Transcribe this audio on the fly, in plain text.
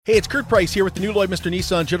Hey, it's Kurt Price here with the new Lloyd Mr.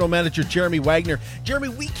 Nissan General Manager Jeremy Wagner. Jeremy,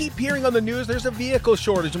 we keep hearing on the news there's a vehicle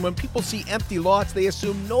shortage, and when people see empty lots, they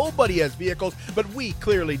assume nobody has vehicles, but we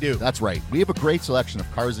clearly do. That's right. We have a great selection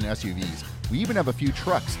of cars and SUVs. We even have a few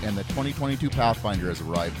trucks, and the 2022 Pathfinder has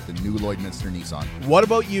arrived with the new Lloydminster Nissan. What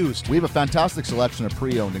about used? We have a fantastic selection of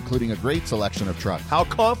pre-owned, including a great selection of trucks. How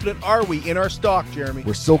confident are we in our stock, Jeremy?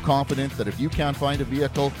 We're so confident that if you can't find a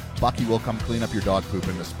vehicle, Bucky will come clean up your dog poop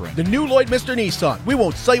in the spring. The new Lloydminster Nissan. We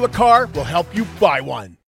won't sell you a car, we'll help you buy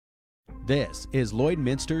one. This is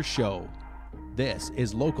Lloydminster's show. This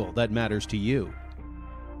is local that matters to you.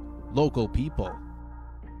 Local people.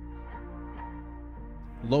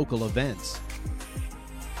 Local events.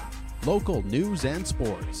 Local news and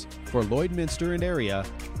sports. For Lloydminster and area,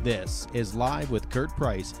 this is Live with Kurt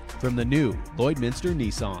Price from the new Lloydminster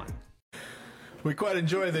Nissan. We quite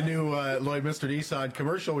enjoy the new Lloydminster Nissan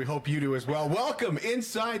commercial. We hope you do as well. Welcome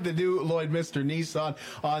inside the new Lloydminster Nissan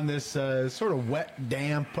on this sort of wet,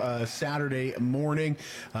 damp Saturday morning.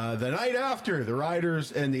 The night after the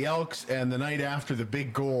Riders and the Elks, and the night after the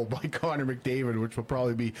big goal by Connor McDavid, which will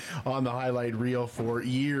probably be on the highlight reel for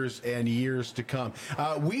years and years to come.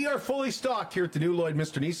 We are fully stocked here at the new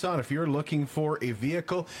Lloydminster Nissan. If you're looking for a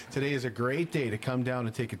vehicle, today is a great day to come down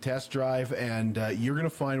and take a test drive, and you're going to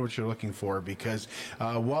find what you're looking for, because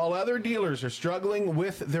while other dealers are struggling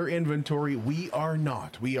with their inventory, we are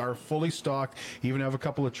not. We are fully stocked, even have a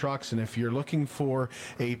couple of trucks, and if you're looking for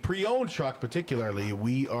a pre-owned truck particularly,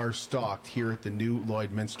 we are stocked here at the new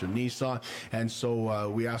Lloydminster Nissan, and so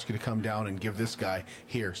we ask you to come down and give this guy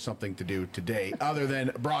here something to do today other than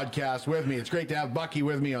broadcast with me. It's great to have Bucky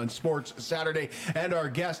with me on Sports Saturday, and our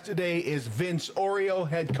guest today is Vince Oreo,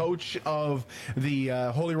 head coach of the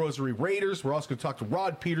Holy Rosary Raiders. We're also going to talk to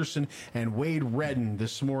Rod Peterson and Wade Redden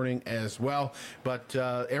this morning as well, but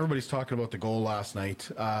everybody's talking about the goal last night.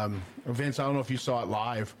 Vince, I don't know if you saw it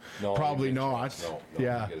live. No, probably not. No,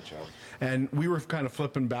 yeah. Didn't get a chance. And we were kind of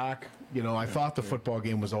flipping back. You know, I thought the football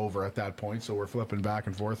game was over at that point, so we're flipping back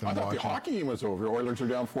and forth. And I thought watching. the hockey game was over. Oilers are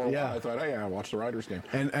down 4-1. Yeah. I thought, hey, I watched the Riders game.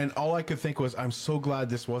 And all I could think was, I'm so glad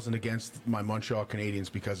this wasn't against my Montreal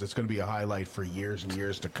Canadiens, because it's going to be a highlight for years and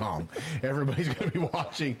years to come. Everybody's going to be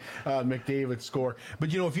watching McDavid score.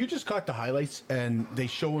 But, you know, if you just caught the highlights and they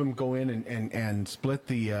show him go in and split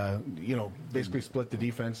the, basically split the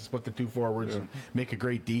defense, split the two forwards, and make a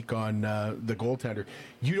great deke on the goaltender,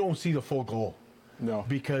 you don't see the full goal. No.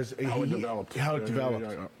 Because How it developed.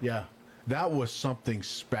 Yeah. That was something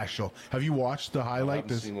special. Have you watched the highlight? I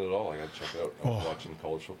haven't seen it at all. I got to check it out. I was watching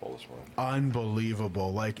college football this morning.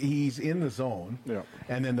 Unbelievable. Like, he's in the zone, Yeah.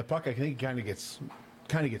 and then the puck, I think, kind of gets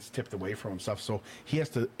tipped away from himself, so he has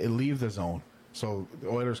to leave the zone. So the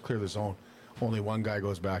Oilers clear the zone. Only one guy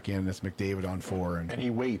goes back in. That's McDavid on 4. And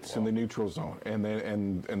he waits in the neutral zone. And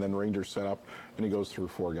then Rangers set up, and he goes through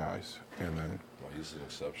 4 guys. And then He's an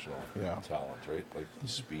exceptional Yeah. talent, right? Like the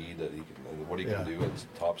speed that he can, what he can do at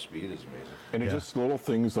top speed is amazing. And it's just little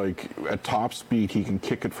things like at top speed, he can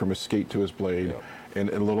kick it from his skate to his blade, and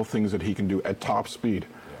little things that he can do at top speed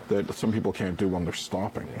that some people can't do when they're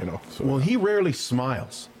stopping, you know. So, Well, he rarely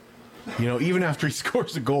smiles. You know, even after he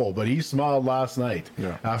scores a goal, but he smiled last night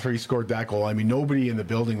after he scored that goal. I mean, nobody in the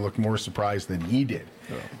building looked more surprised than he did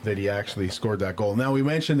that he actually scored that goal. Now, we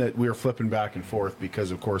mentioned that we were flipping back and forth because,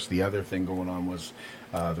 of course, the other thing going on was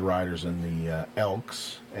the Riders and the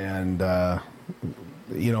Elks. And,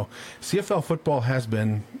 CFL football has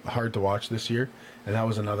been hard to watch this year. And that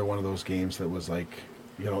was another one of those games that was like,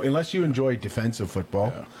 unless you enjoy defensive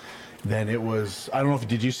football, then it was. I don't know if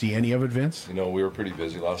did you see any of it, Vince? You know, we were pretty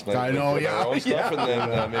busy last night. I know, with our own stuff, and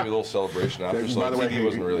then maybe a little celebration after. So by the the way, TV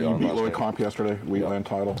wasn't really he on beat last Lloyd night. Comp yesterday, Wheatland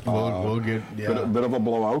title. We'll get Bit of a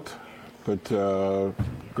blowout, but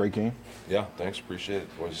great game. Yeah, thanks, appreciate it.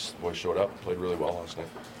 Boys showed up, played really well last night.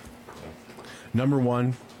 Number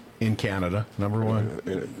 1 in Canada, number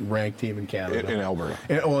 1 ranked team in Canada. In Alberta.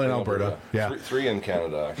 In Alberta, yeah. Three in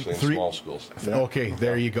Canada, actually, in small schools. Okay,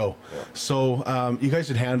 there you go. Yeah. So you guys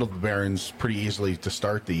had handled the Barons pretty easily to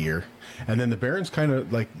start the year, and then the Barons kind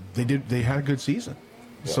of they had a good season.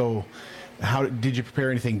 Yeah. So how did you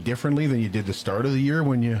prepare anything differently than you did the start of the year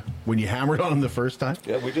when you hammered on them the first time?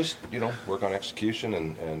 Yeah, we just work on execution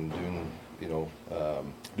and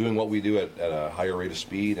doing what we do at a higher rate of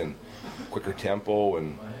speed and quicker tempo,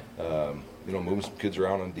 and moving some kids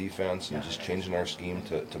around on defense and just changing our scheme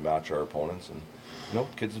to match our opponents. And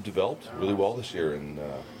kids have developed really well this year, and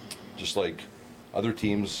just like other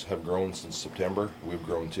teams have grown since September, we've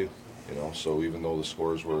grown too. So even though the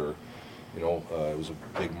scores were, it was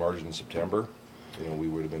a big margin in September, we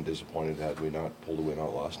would have been disappointed had we not pulled a win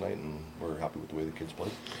out last night, and we're happy with the way the kids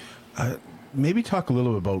played. maybe talk a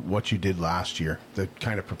little bit about what you did last year that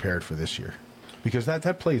kind of prepared for this year, because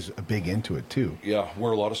that plays a big into it too. Yeah,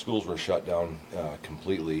 where a lot of schools were shut down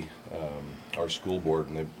completely, our school board,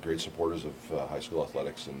 and they're great supporters of high school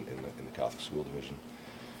athletics in the Catholic school division.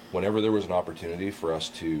 Whenever there was an opportunity for us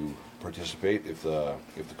to participate, if the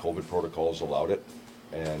COVID protocols allowed it,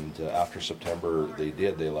 and after September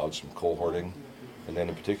they allowed some cohorting, and then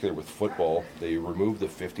in particular with football, they removed the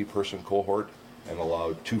 50-person cohort and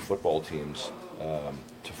allowed 2 football teams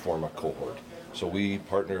to form a cohort. So we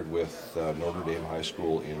partnered with Notre Dame High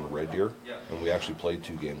School in Red Deer, and we actually played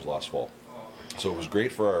 2 games last fall. So it was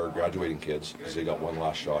great for our graduating kids because they got one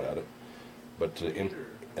last shot at it. But to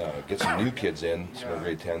get some new kids in, some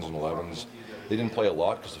grade 10s and 11s, they didn't play a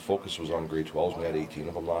lot because the focus was on grade 12s. We had 18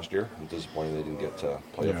 of them last year. I'm disappointed they didn't get to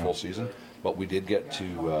play a full season. But we did get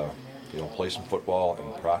to play some football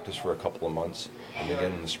and practice for a couple of months. And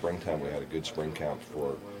again in the springtime, we had a good spring camp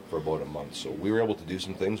for about a month. So we were able to do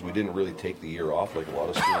some things. We didn't really take the year off like a lot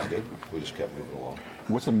of schools did. We just kept moving along.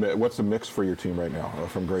 What's the mix for your team right now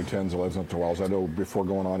from grade 10s, 11s, and 12s? I know before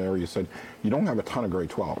going on air you said you don't have a ton of grade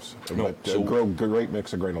 12s. No, but a great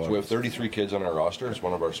mix of grade 11s. So we have 33 kids on our roster. It's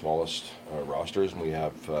one of our smallest rosters, and we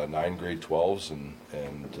have 9 grade 12s and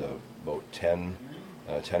about 10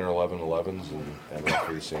 or 11 11s and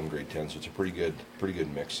roughly the same grade 10. So it's a pretty good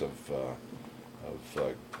mix of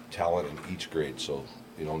talent in each grade. So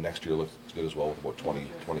next year looks good as well with about 20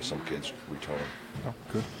 some kids returning. Oh,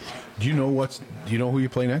 good. Do you know who you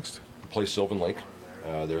play next? We play Sylvan Lake.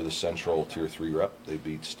 They're the Central Tier 3 rep. They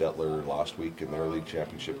beat Stettler last week in their league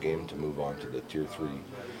championship game to move on to the Tier 3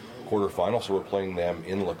 quarterfinal. So we're playing them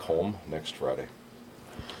in Lacombe next Friday.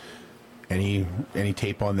 Any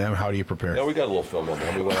tape on them? How do you prepare? Yeah, we got a little film on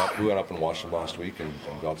them. We went up and watched them last week and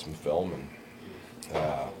got some film.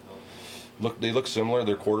 And they look similar.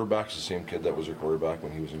 Their quarterback's the same kid that was their quarterback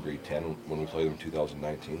when he was in grade 10 when we played him in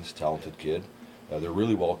 2019. He's a talented kid. They're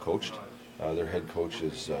really well coached. Their head coach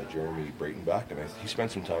is Jeremy Breitenbach, and he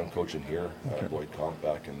spent some time coaching here, Lloyd Comp,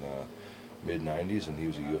 back in the mid-90s, and he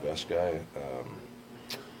was a U of S guy.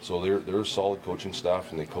 So they're a solid coaching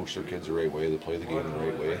staff, and they coach their kids the right way. They play the game the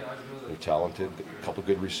right way. They're talented. A couple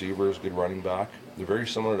good receivers, good running back. They're very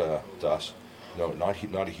similar to us.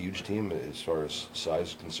 Not a huge team as far as size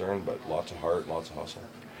is concerned, but lots of heart, lots of hustle.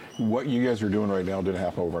 What you guys are doing right now didn't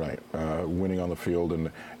happen overnight. Winning on the field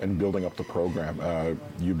and building up the program.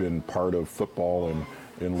 You've been part of football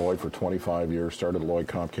in Lloyd for 25 years. Started at Lloyd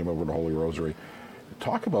Comp, came over to Holy Rosary.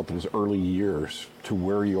 Talk about those early years to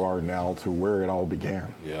where you are now, to where it all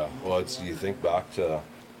began. Yeah, well, you think back to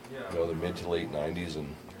the mid to late 90s,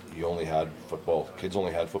 and you only had football. Kids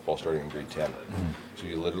only had football starting in grade 10, so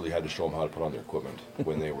you literally had to show them how to put on their equipment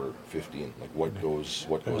when they were 15, like what goes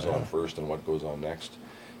on first and what goes on next,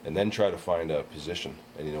 and then try to find a position.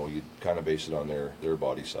 And you kind of base it on their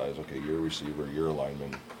body size. Okay, you're a receiver, you're a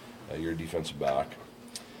lineman, you're a defensive back.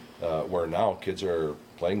 Where now kids are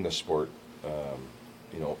playing this sport.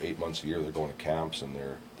 8 months a year, they're going to camps and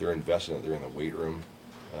they're invested in it. They're in the weight room.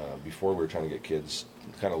 Before we were trying to get kids,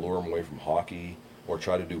 kind of lure them away from hockey or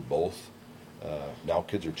try to do both. Now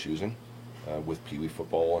kids are choosing with Pee Wee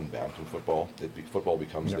football and Bantam football. Football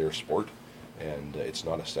becomes their sport, and it's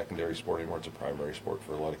not a secondary sport anymore. It's a primary sport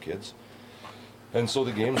for a lot of kids. And so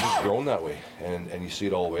the game's just grown that way, and you see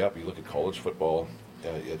it all the way up. You look at college football,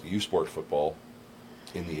 at U Sport football.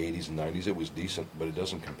 In the 80s and 90s, it was decent, but it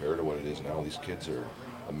doesn't compare to what it is now. These kids are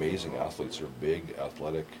amazing athletes. They're big,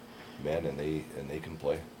 athletic men, and they can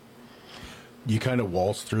play. You kind of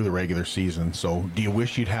waltzed through the regular season, so do you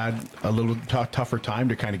wish you'd had a little tougher time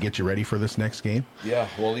to kind of get you ready for this next game? Yeah,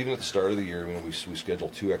 well, even at the start of the year, we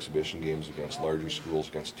scheduled 2 exhibition games against larger schools,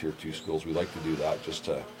 against Tier 2 schools. We like to do that just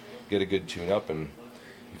to get a good tune-up, and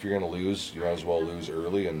if you're going to lose, you might as well lose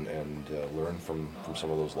early and learn from some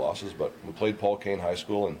of those losses. But we played Paul Kane High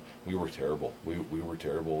School, and we were terrible. We were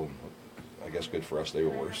terrible, and I guess good for us, they were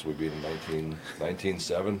worse. We beat them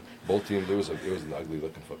 19-7. Both teams, it was an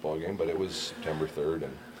ugly-looking football game, but it was September 3rd,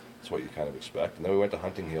 and that's what you kind of expect. And then we went to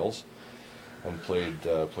Hunting Hills and played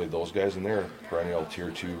those guys, and they're perennial Tier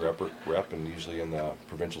 2 rep, and usually in the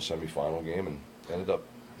provincial semifinal game, and ended up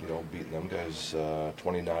beating them guys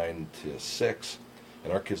 29-6.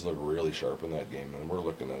 And our kids look really sharp in that game, and we're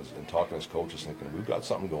looking and talking as coaches, thinking we've got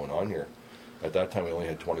something going on here. At that time, we only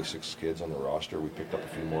had 26 kids on the roster. We picked up a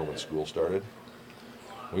few more when school started.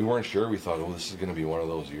 We weren't sure. We thought, this is going to be one of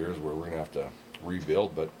those years where we're going to have to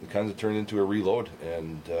rebuild, but it kind of turned into a reload,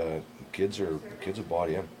 and kids are bought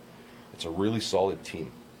in. It's a really solid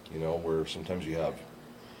team, where sometimes you have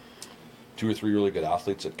 2 or 3 really good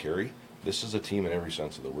athletes that carry. This is a team in every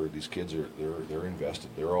sense of the word. These kids they're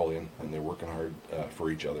invested. They're all in, and they're working hard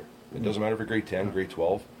for each other. It doesn't matter if you're grade 10, grade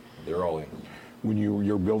 12, they're all in. When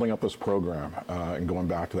you're building up this program and going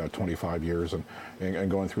back to that 25 years and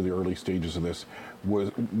going through the early stages of this,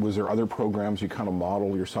 was there other programs you kind of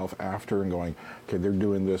model yourself after and going, okay, they're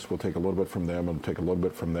doing this, we'll take a little bit from them and take a little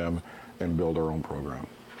bit from them and build our own program?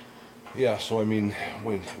 Yeah, so I mean,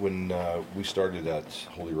 when we started at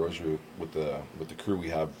Holy Rosary with the crew we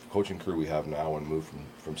have, coaching crew we have now, and moved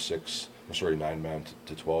from 9-man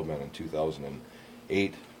to 12-man in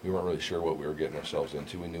 2008, we weren't really sure what we were getting ourselves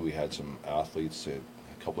into. We knew we had some athletes, a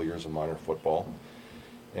couple of years of minor football,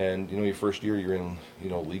 and your first year you're in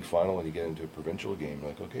league final and you get into a provincial game. You're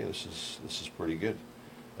like, okay, this is pretty good.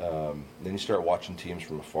 Then you start watching teams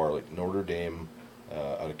from afar, like Notre Dame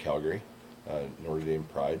out of Calgary, Notre Dame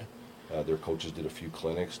Pride. Their coaches did a few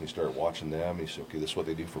clinics, and you start watching them, and you say, okay, this is what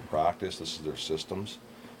they do for practice, this is their systems.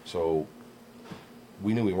 So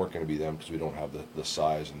we knew we weren't going to be them because we don't have the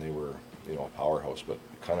size, and they were a powerhouse, but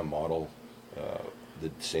kind of model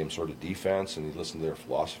the same sort of defense, and you listen to their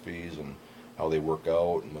philosophies and how they work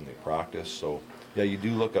out and when they practice. So yeah, you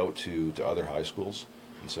do look out to other high schools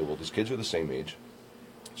and say, well, these kids are the same age,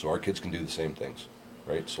 so our kids can do the same things,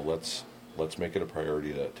 right? So let's make it a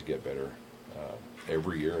priority to get better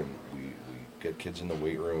every year, and we get kids in the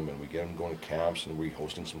weight room, and we get them going to camps, and we're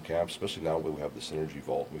hosting some camps, especially now that we have the Synergy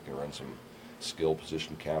Vault, and we can run some skill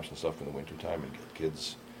position camps and stuff in the wintertime and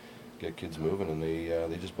get kids moving, and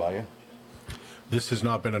they just buy in. This has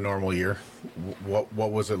not been a normal year.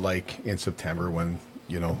 What was it like in September when,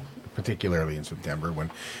 particularly in September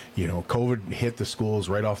when, COVID hit the schools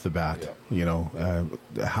right off the bat? Yeah.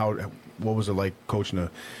 What was it like coaching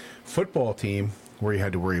a football team where you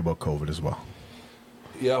had to worry about COVID as well?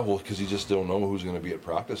 Yeah, well, because you just don't know who's going to be at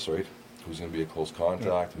practice, right? Who's going to be a close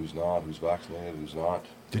contact, who's not, who's vaccinated, who's not.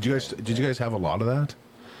 Did you guys have a lot of that?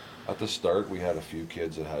 At the start, we had a few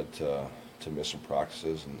kids that had to miss some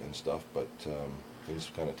practices and stuff, but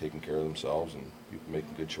things kind of taking care of themselves and people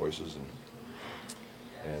making good choices.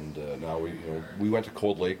 And now we went to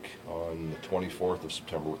Cold Lake on the 24th of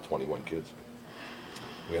September with 21 kids.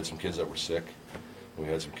 We had some kids that were sick. We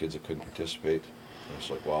had some kids that couldn't participate. And it's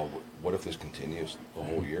like, wow, what if this continues the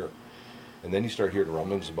whole year? And then you start hearing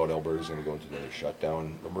rumblings about Alberta's going to go into another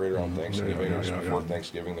shutdown. Remember right around Thanksgiving, before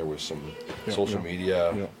Thanksgiving, there was some social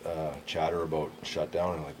media chatter about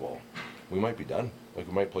shutdown. And like, well, we might be done. Like,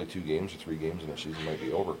 we might play 2 games or 3 games and our season might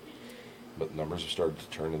be over. But the numbers have started to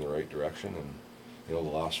turn in the right direction. And, the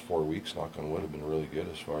last 4 weeks, knock on wood, have been really good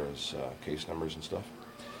as far as case numbers and stuff.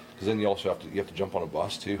 Because then you also have to jump on a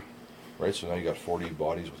bus too. Right, so now you got 40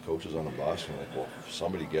 bodies with coaches on a bus, and like, well, if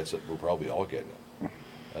somebody gets it, we're probably all getting it.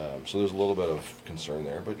 So there's a little bit of concern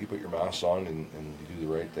there, but you put your masks on and you do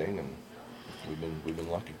the right thing, and we've been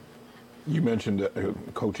lucky. You mentioned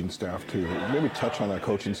coaching staff too. Maybe touch on that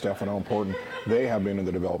coaching staff and how important they have been in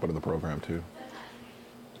the development of the program too.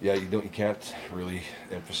 Yeah, you can't really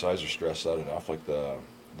emphasize or stress that enough. Like the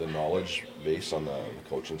knowledge base on the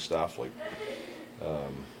coaching staff. Like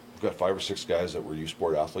we've got 5 or 6 guys that were youth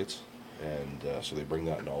sport athletes. And so they bring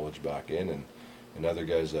that knowledge back in, and other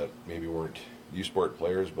guys that maybe weren't youth sport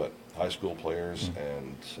players but high school players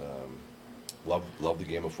and love the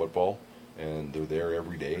game of football, and they're there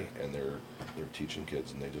every day and they're teaching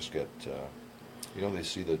kids, and they just get they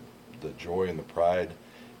see the joy and the pride.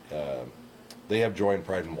 They have joy and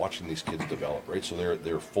pride in watching these kids develop, right? So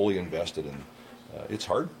they're fully invested in. It's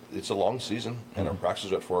hard. It's a long season, and our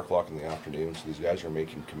practices are at 4:00 in the afternoon. So these guys are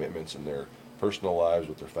making commitments in their personal lives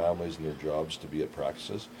with their families and their jobs to be at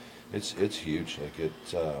practices. It's huge. Like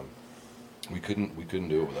we couldn't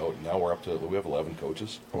do it without. Now we have 11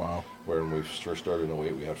 coaches. Wow. Where when we first started in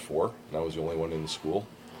 2008, we had 4, and I was the only one in the school.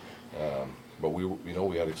 But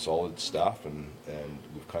we had a solid staff, and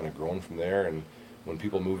we've kind of grown from there. And when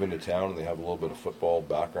people move into town and they have a little bit of football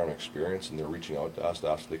background experience and they're reaching out to us to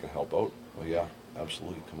ask if they can help out, well, yeah,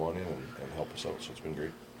 absolutely, come on in and help us out. So it's been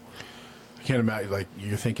great. I can't imagine, like,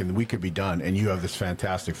 you're thinking we could be done, and you have this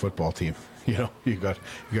fantastic football team. You got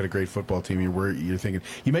a great football team. You're thinking.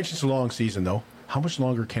 You mentioned it's a long season, though. How much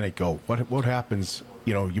longer can it go? What happens?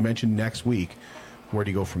 You mentioned next week. Where do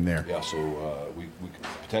you go from there? Yeah, so we could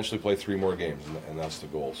potentially play 3 more games, and that's the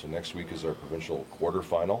goal. So next week is our provincial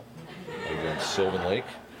quarterfinal against Sylvan Lake,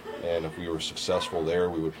 and if we were successful there,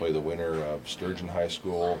 we would play the winner of Sturgeon High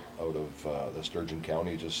School out of the Sturgeon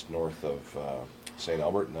County, just north of St.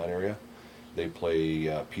 Albert in that area. They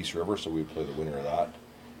play Peace River, so we would play the winner of that.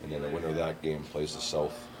 And then the winner of that game plays the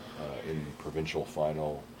South in the provincial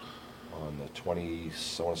final on the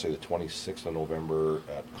 26th of November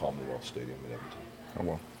at Commonwealth Stadium in Edmonton. Oh,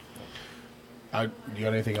 well. You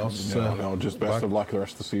got anything else? No, just best of luck the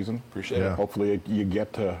rest of the season. Appreciate it. Hopefully you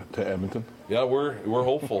get to Edmonton. Yeah, we're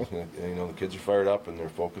hopeful. The kids are fired up and they're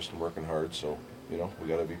focused and working hard. So we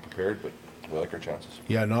got to be prepared, but we like our chances.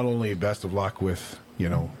 Yeah, not only best of luck with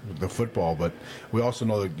the football, but we also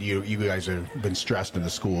know that you guys have been stressed in the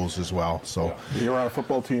schools as well. So you're on a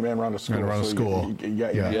football team and around a school.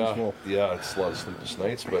 It's a lot of sleepless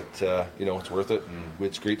nights, but it's worth it, and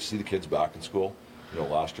it's great to see the kids back in school.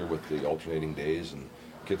 Last year with the alternating days, and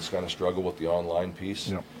kids kind of struggle with the online piece.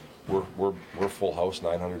 Yep. We're full house,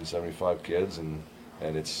 975 kids, and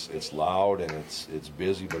it's loud and it's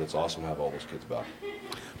busy, but it's awesome to have all those kids back.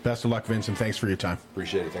 Best of luck, Vincent. Thanks for your time.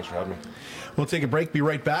 Appreciate it. Thanks for having me. We'll take a break. Be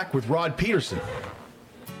right back with Rod Peterson.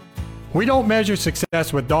 We don't measure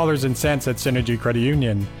success with dollars and cents at Synergy Credit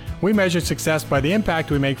Union. We measure success by the impact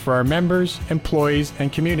we make for our members, employees,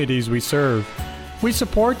 and communities we serve. We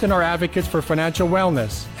support and are advocates for financial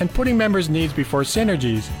wellness and putting members' needs before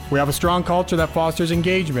Synergy's. We have a strong culture that fosters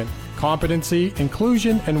engagement, competency,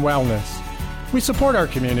 inclusion, and wellness. We support our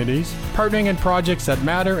communities, partnering in projects that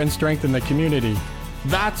matter and strengthen the community.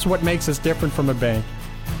 That's what makes us different from a bank.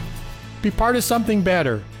 Be part of something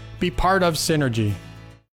better. Be part of Synergy.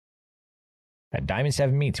 At Diamond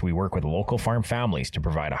 7 Meats, we work with local farm families to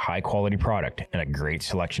provide a high-quality product and a great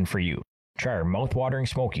selection for you. Try our mouth-watering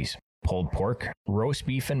smokies, pulled pork, roast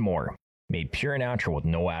beef, and more, made pure and natural with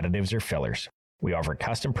no additives or fillers. We offer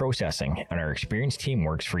custom processing, and our experienced team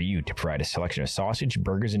works for you to provide a selection of sausage,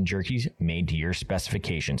 burgers, and jerkies made to your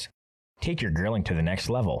specifications. Take your grilling to the next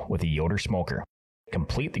level with a Yoder smoker.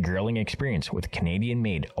 Complete the grilling experience with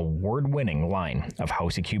Canadian-made, award-winning line of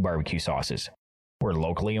House of Q barbecue sauces. We're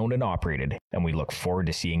locally owned and operated, and we look forward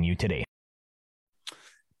to seeing you today.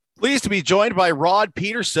 Pleased to be joined by Rod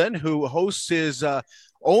Peterson, who hosts his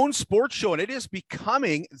own sports show, and it is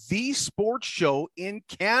becoming the sports show in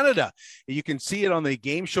Canada. You can see it on the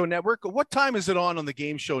Game Show Network. What time is it on the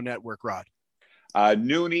Game Show Network, Rod?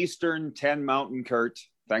 Noon Eastern, 10 Mountain, Kurt.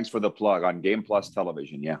 Thanks for the plug on Game Plus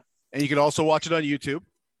Television, yeah. And you can also watch it on YouTube.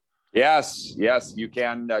 Yes, you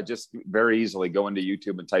can just very easily go into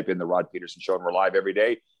YouTube and type in the Rod Peterson Show, and we're live every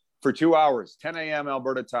day for 2 hours, 10 a.m.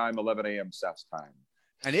 Alberta time, 11 a.m. South time.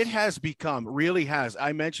 And it has become, really has,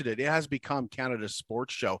 I mentioned it, it has become Canada's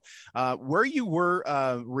sports show. Where you were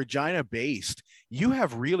Regina based, you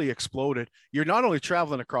have really exploded. You're not only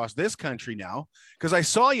traveling across this country now, because I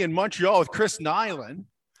saw you in Montreal with Chris Nyland,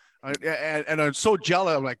 and I'm so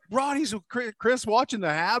jealous. I'm like, Rod, he's with Chris watching the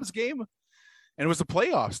Habs game. And it was the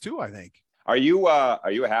playoffs too, I think. Are you a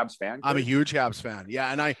Habs fan, Chris? I'm a huge Habs fan.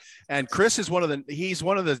 Yeah, and Chris is one of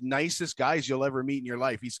the nicest guys you'll ever meet in your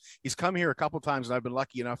life. He's come here a couple times, and I've been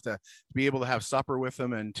lucky enough to be able to have supper with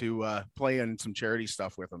him and to play in some charity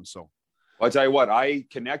stuff with him. So, well, I'll tell you what, I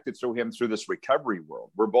connected through him through this recovery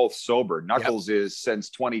world. We're both sober. Knuckles is since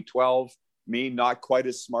 2012. Me, not quite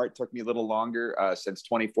as smart. Took me a little longer since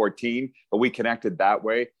 2014, but we connected that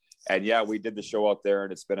way. And yeah, we did the show out there,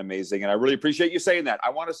 and it's been amazing. And I really appreciate you saying that. I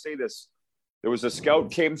want to say this. There was a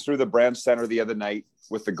scout came through the Branch Center the other night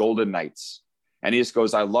with the Golden Knights. And he just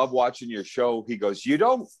goes, I love watching your show. He goes, you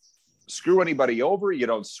don't screw anybody over. You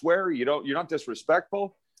don't swear. You're not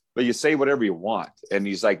disrespectful, but you say whatever you want. And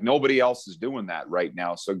he's like, nobody else is doing that right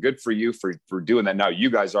now. So good for you for doing that. Now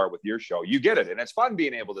you guys are with your show. You get it. And it's fun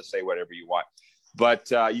being able to say whatever you want.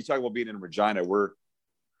 But you talk about being in Regina.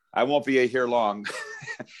 I won't be here long,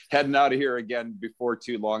 heading out of here again before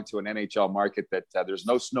too long to an NHL market that there's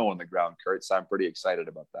no snow on the ground, Kurt. So I'm pretty excited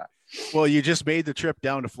about that. Well, you just made the trip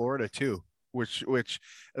down to Florida too, which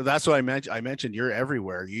that's what I mentioned. I mentioned you're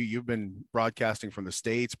everywhere. You've been broadcasting from the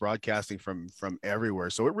States, broadcasting from everywhere.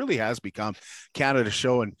 So it really has become Canada's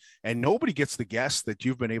show, and nobody gets the guests that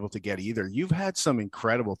you've been able to get either. You've had some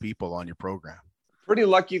incredible people on your program. Pretty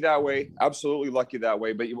lucky that way. Absolutely lucky that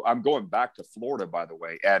way. But I'm going back to Florida, by the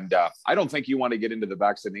way. And I don't think you want to get into the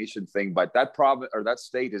vaccination thing, but that province or that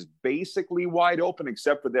state is basically wide open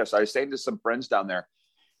except for this. I was saying to some friends down there,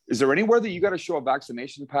 is there anywhere that you got to show a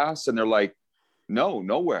vaccination pass? And they're like, no,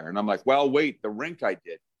 nowhere. And I'm like, well, wait, the rink I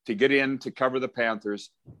did to get in to cover the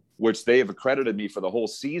Panthers, which they have accredited me for the whole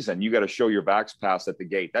season. You got to show your vax pass at the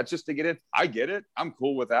gate. That's just to get in. I get it. I'm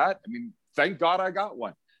cool with that. I mean, thank God I got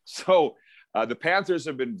one. So the Panthers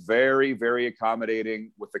have been very, very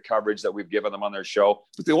accommodating with the coverage that we've given them on their show.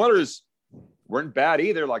 But the Oilers weren't bad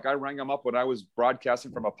either. Like I rang them up when I was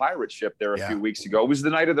broadcasting from a pirate ship there a few weeks ago. It was the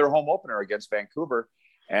night of their home opener against Vancouver.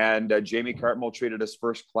 And Jamie Cartmel treated us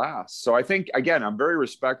first class. So I think, again, I'm very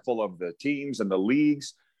respectful of the teams and the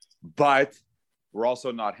leagues, but we're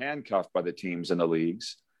also not handcuffed by the teams and the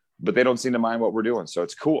leagues. But they don't seem to mind what we're doing. So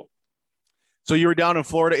it's cool. So you were down in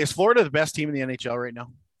Florida. Is Florida the best team in the NHL right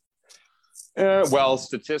now? Well,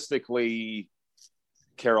 statistically,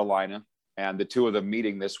 Carolina, and the two of them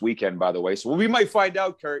meeting this weekend, by the way. So we might find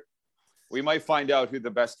out, Kurt. We might find out who the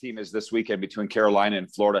best team is this weekend between Carolina and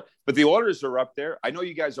Florida. But the Oilers are up there. I know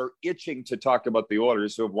you guys are itching to talk about the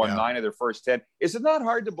Oilers, who have won 9 of their first 10. Is it not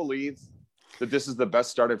hard to believe that this is the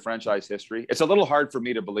best start in franchise history? It's a little hard for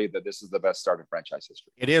me to believe that this is the best start in franchise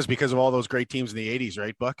history. It is, because of all those great teams in the 80s,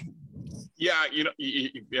 right, Buck? Yeah,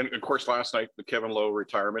 and of course, last night, the Kevin Lowe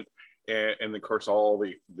retirement, and of course, all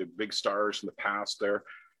the big stars in the past there.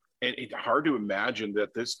 And it's hard to imagine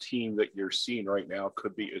that this team that you're seeing right now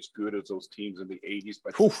could be as good as those teams in the 80s.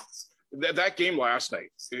 But that game last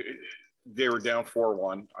night, they were down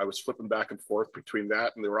 4-1. I was flipping back and forth between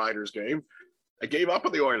that and the Riders game. I gave up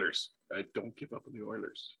on the Oilers. I don't give up on the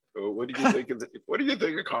Oilers. So what did you think what do you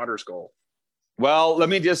think of Connor's goal? Well, let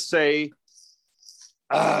me just say,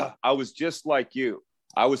 I was just like you.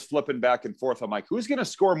 I was flipping back and forth. I'm like, who's going to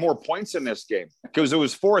score more points in this game? Because it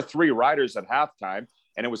was 4-3 Riders at halftime.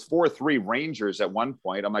 And it was 4-3 Rangers at one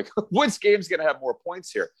point. I'm like, which game's going to have more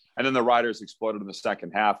points here? And then the Riders exploded in the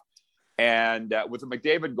second half. And with the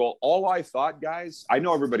McDavid goal, all I thought, guys, I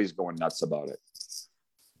know everybody's going nuts about it.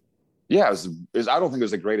 Yeah, I don't think it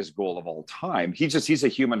was the greatest goal of all time. He's a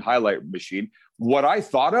human highlight machine. What I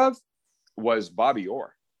thought of was Bobby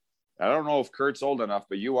Orr. I don't know if Kurt's old enough,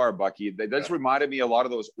 but you are, Bucky. That's reminded me a lot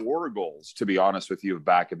of those Orr goals, to be honest with you,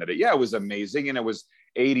 back in the day. Yeah, it was amazing. And it was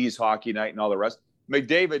 80s hockey night and all the rest.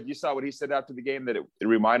 McDavid, you saw what he said after the game, that it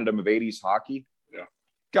reminded him of 80s hockey. Yeah.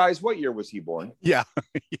 Guys, what year was he born? Yeah.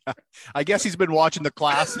 I guess he's been watching the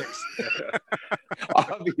classics.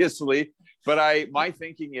 Obviously. But my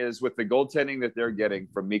thinking is, with the goaltending that they're getting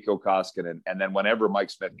from Mikko Koskinen, and then whenever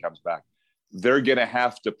Mike Smith comes back, they're going to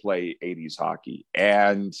have to play 80s hockey.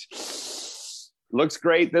 And looks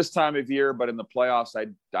great this time of year, but in the playoffs,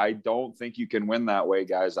 I don't think you can win that way,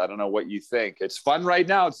 guys. I don't know what you think. It's fun right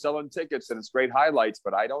now. It's selling tickets and it's great highlights,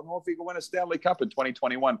 but I don't know if you can win a Stanley Cup in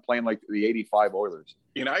 2021 playing like the 85 Oilers.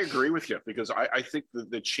 And I agree with you, because I think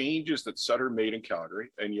the changes that Sutter made in Calgary,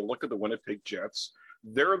 and you look at the Winnipeg Jets,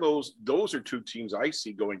 those are two teams I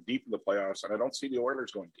see going deep in the playoffs, and I don't see the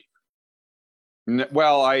Oilers going deep.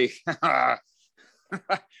 Well,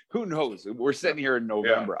 who knows? We're sitting here in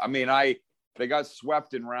November. Yeah. I mean, they got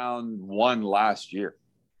swept in round 1 last year.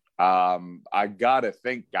 I gotta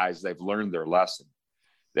think, guys, they've learned their lesson.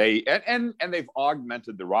 They've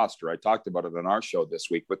augmented the roster. I talked about it on our show this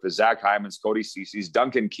week with the Zach Hymans, Cody Cece's,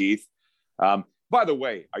 Duncan Keith. By the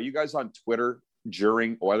way, are you guys on Twitter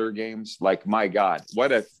during Oiler games? Like, my God,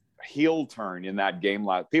 what a heel turn in that game.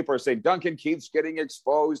 People are saying Duncan Keith's getting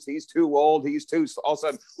exposed. He's too old. All of a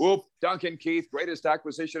sudden, whoop, Duncan Keith, greatest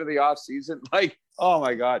acquisition of the offseason. Like, oh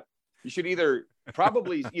my God. You should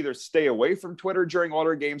probably stay away from Twitter during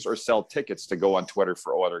Oiler games or sell tickets to go on Twitter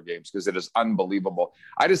for Oiler games, because it is unbelievable.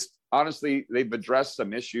 Honestly, they've addressed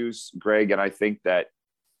some issues, Greg, and I think that,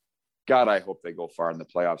 God, I hope they go far in the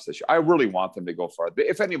playoffs this year. I really want them to go far.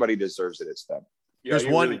 If anybody deserves it, it's them. Yeah,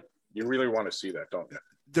 you really want to see that, don't you?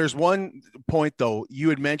 There's one point, though. You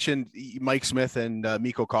had mentioned Mike Smith and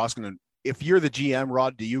Mikko Koskinen. If you're the GM,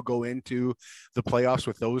 Rod, do you go into the playoffs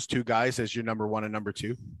with those two guys as your number 1 and number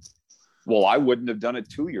 2? Well, I wouldn't have done it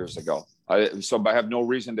 2 years ago. So I have no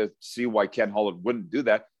reason to see why Ken Holland wouldn't do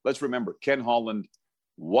that. Let's remember, Ken Holland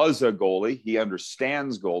was a goalie. He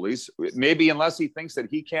understands goalies. Maybe unless he thinks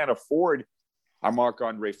that he can't afford a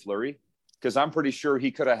Marc-Andre Fleury, because I'm pretty sure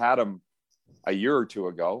he could have had him a year or two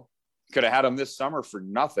ago. Could have had him this summer for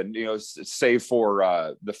nothing, save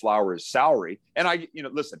for the Flowers' salary. And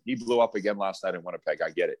listen, he blew up again last night in Winnipeg.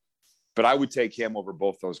 I get it. But I would take him over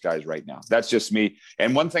both those guys right now. That's just me.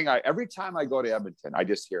 And one thing, every time I go to Edmonton, I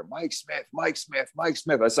just hear Mike Smith, Mike Smith, Mike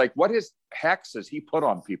Smith. It's like, what hex has he put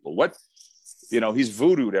on people? He's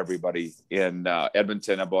voodooed everybody in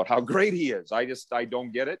Edmonton about how great he is. I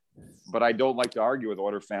don't get it, but I don't like to argue with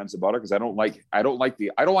Oiler fans about it, because I don't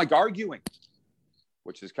like arguing,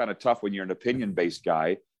 which is kind of tough when you're an opinion-based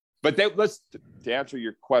guy. But to answer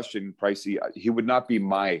your question, Pricey, they would not be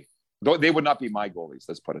my goalies.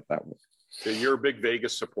 Let's put it that way. You're a big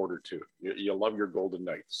Vegas supporter too. You love your Golden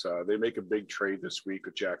Knights. They make a big trade this week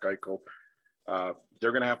with Jack Eichel.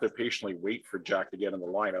 They're going to have to patiently wait for Jack to get in the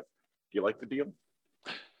lineup. Do you like the deal?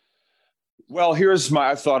 Well,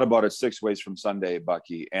 I've thought about it 6 ways from Sunday,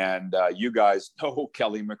 Bucky, and you guys know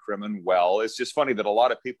Kelly McCrimmon well. It's just funny that a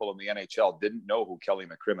lot of people in the NHL didn't know who Kelly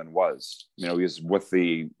McCrimmon was. He was with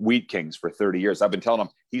the Wheat Kings for 30 years. I've been telling them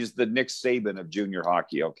he's the Nick Saban of junior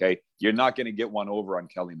hockey, okay? You're not going to get one over on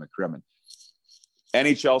Kelly McCrimmon.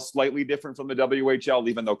 NHL slightly different from the WHL,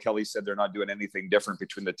 even though Kelly said they're not doing anything different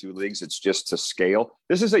between the two leagues. It's just to scale.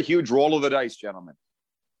 This is a huge roll of the dice, gentlemen.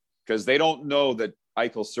 because they don't know that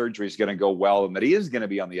Eichel's surgery is going to go well and that he is going to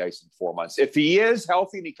be on the ice in 4 months. If he is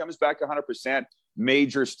healthy and he comes back 100%,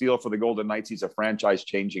 major steal for the Golden Knights. He's a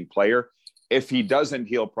franchise-changing player. If he doesn't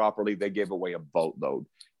heal properly, they give away a boatload.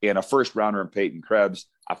 In a first-rounder in Peyton Krebs,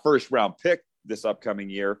 a first-round pick this upcoming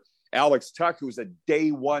year, Alex Tuch, who's a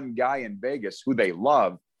day-one guy in Vegas, who they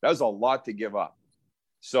love, that was a lot to give up.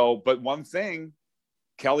 So, but one thing,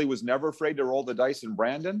 Kelly was never afraid to roll the dice in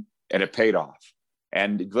Brandon, and it paid off.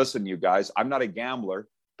 And listen, you guys, I'm not a gambler,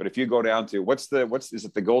 but if you go down to is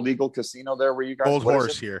it the Gold Eagle Casino there where you guys? Gold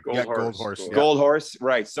Horse here. Gold Horse. Gold Horse.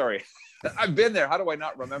 Right. Sorry. I've been there. How do I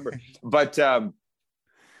not remember? But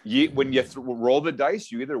when you roll the dice,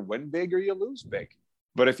 you either win big or you lose big.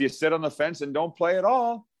 But if you sit on the fence and don't play at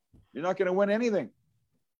all, you're not going to win anything.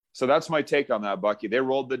 So that's my take on that, Bucky. They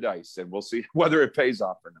rolled the dice, and we'll see whether it pays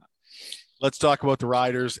off or not. Let's talk about the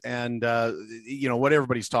Riders, and what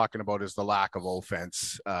everybody's talking about is the lack of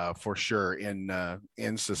offense for sure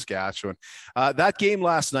in Saskatchewan. That game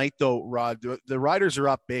last night, though, Rod, the Riders are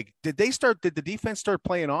up big. Did the defense start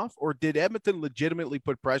playing off, or did Edmonton legitimately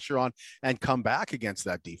put pressure on and come back against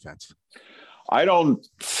that defense? I don't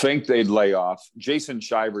think they'd lay off. Jason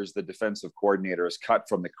Shivers, the defensive coordinator, is cut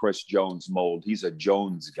from the Chris Jones mold. He's a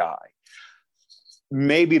Jones guy.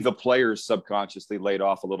 Maybe the players subconsciously laid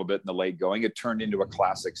off a little bit in the late going. It turned into a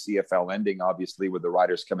classic CFL ending, obviously, with the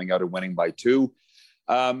Riders coming out and winning by 2.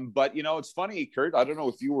 But, it's funny, Kurt. I don't know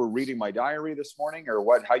if you were reading my diary this morning or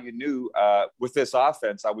how you knew with this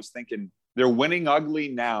offense. I was thinking they're winning ugly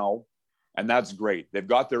now, and that's great. They've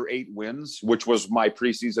got their 8 wins, which was my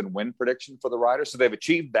preseason win prediction for the Riders. So they've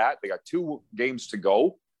achieved that. They got 2 games to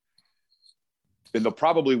go, and they'll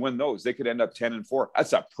probably win those. They could end up 10-4.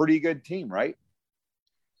 That's a pretty good team, right?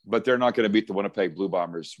 But they're not going to beat the Winnipeg Blue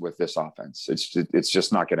Bombers with this offense. It's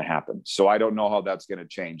just not going to happen. So I don't know how that's going to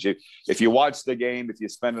change. If you watch the game, if you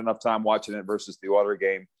spend enough time watching it versus the other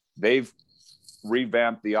game, they've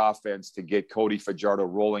revamped the offense to get Cody Fajardo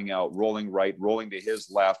rolling out, rolling right, rolling to his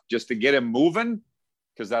left, just to get him moving,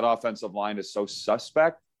 because that offensive line is so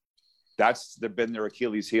suspect. They've been their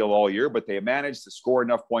Achilles heel all year, but they managed to score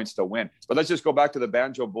enough points to win. But let's just go back to the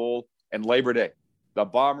Banjo Bowl and Labor Day. The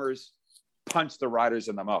Bombers punched the Riders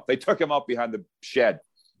in the mouth. They took him out behind the shed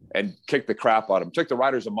and kicked the crap out of him. It took the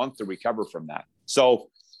Riders a month to recover from that. So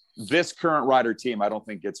this current Rider team, I don't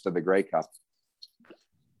think gets to the Grey Cup.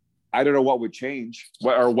 I don't know what would change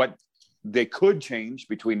or what they could change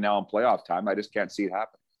between now and playoff time. I just can't see it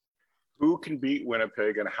happen. Who can beat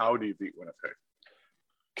Winnipeg, and how do you beat Winnipeg?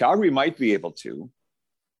 Calgary might be able to.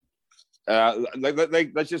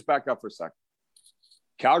 Let's just back up for a second.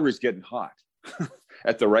 Calgary's getting hot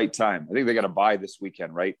at the right time. I think they got a bye this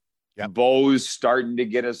weekend, right? Yeah. Bo's starting to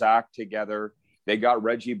get his act together. They got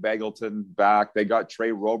Reggie Begelton back. They got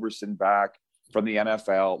Trey Roberson back from the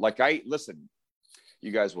NFL. Listen,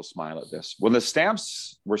 you guys will smile at this. When the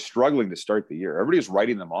Stamps were struggling to start the year, everybody was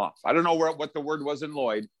writing them off. I don't know what the word was in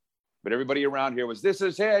Lloyd, but everybody around here was, this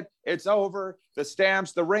is it. It's over. The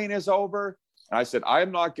Stamps, the reign is over. And I said,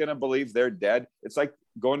 I'm not going to believe they're dead. It's like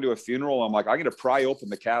going to a funeral. I'm like, I'm going to pry open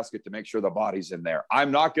the casket to make sure the body's in there.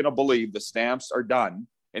 I'm not going to believe the Stamps are done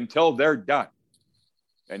until they're done.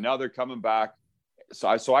 And now they're coming back.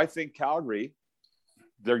 So I think Calgary,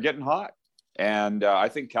 they're getting hot. And I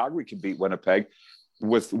think Calgary can beat Winnipeg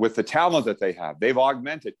with the talent that they have. They've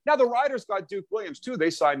augmented. Now the Riders got Duke Williams too. They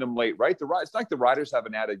signed him late, right? It's like the Riders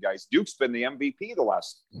haven't added guys. Duke's been the MVP the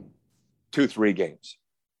last 2-3 games,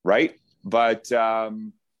 right? But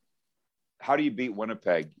how do you beat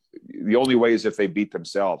Winnipeg? The only way is if they beat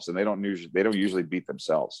themselves, and they don't usually beat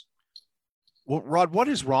themselves. Well, Rod, what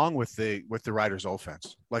is wrong with the Riders'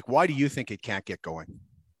 offense? Like, why do you think it can't get going?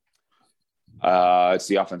 It's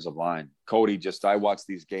the offensive line. Cody, I watched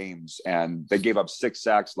these games, and they gave up 6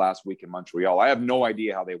 sacks last week in Montreal. I have no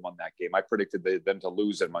idea how they won that game. I predicted them to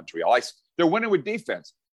lose in Montreal. They're winning with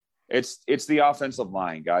defense. It's the offensive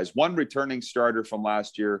line, guys. One returning starter from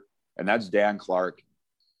last year, and that's Dan Clark.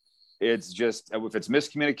 It's just, if it's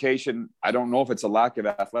miscommunication, I don't know if it's a lack of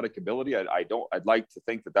athletic ability. I'd like to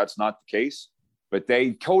think that that's not the case. But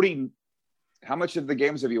Cody, how much of the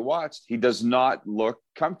games have you watched? He does not look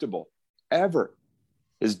comfortable ever.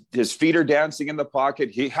 His feet are dancing in the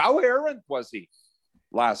pocket. How errant was he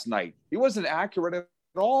last night? He wasn't accurate at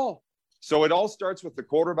all. So it all starts with the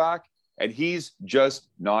quarterback, and he's just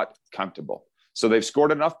not comfortable. So they've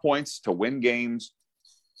scored enough points to win games.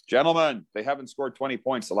 Gentlemen, they haven't scored 20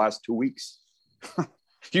 points the last 2 weeks.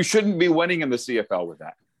 You shouldn't be winning in the CFL with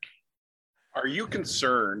that. Are you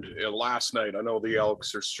concerned? Last night, I know the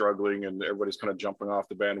Elks are struggling and everybody's kind of jumping off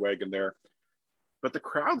the bandwagon there, but the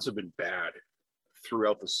crowds have been bad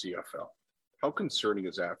throughout the CFL. How concerning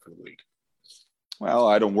is that for the league? Well,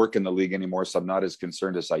 I don't work in the league anymore, so I'm not as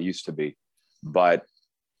concerned as I used to be. But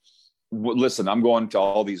listen, I'm going to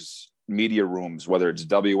all these media rooms, whether it's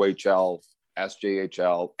WHL,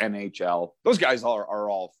 SJHL, NHL. Those guys are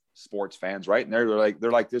all sports fans, right? And they're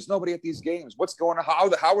like, there's nobody at these games. What's going on?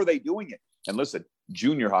 How are they doing it? And listen,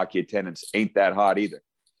 junior hockey attendance ain't that hot either.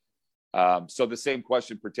 So the same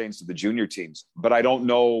question pertains to the junior teams, but I don't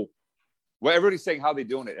know. Well, everybody's saying how they're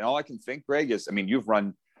doing it. And all I can think, Greg, is, I mean, you've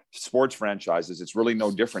run sports franchises. It's really no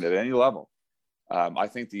different at any level. I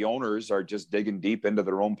think the owners are just digging deep into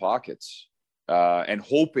their own pockets and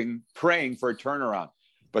praying for a turnaround.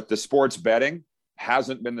 But the sports betting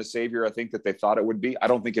hasn't been the savior, I think, that they thought it would be. I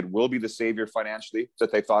don't think it will be the savior financially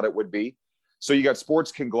that they thought it would be. So you got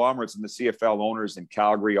sports conglomerates and the CFL owners in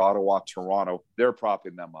Calgary, Ottawa, Toronto. They're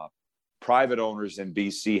propping them up. Private owners in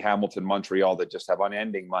BC, Hamilton, Montreal that just have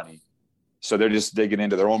unending money. So they're just digging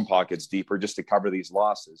into their own pockets deeper just to cover these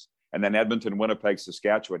losses. And then Edmonton, Winnipeg,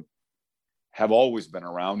 Saskatchewan have always been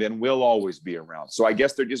around and will always be around. So I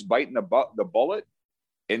guess they're just biting the bullet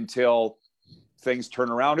until things turn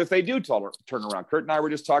around. If they do turn around. Kurt and I were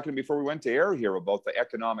just talking before we went to air here about the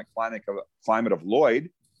economic climate of Lloyd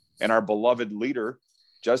and our beloved leader,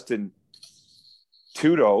 Justin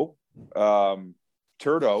Turdo.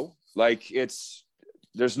 Like,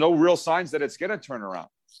 there's no real signs that it's going to turn around.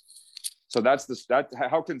 So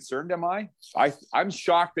how concerned am I? I'm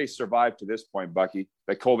shocked they survived to this point, Bucky,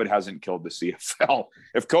 that COVID hasn't killed the CFL.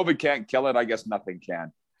 If COVID can't kill it, I guess nothing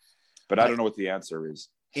can. But I don't know what the answer is.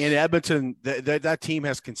 In Edmonton, that team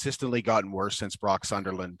has consistently gotten worse since Brock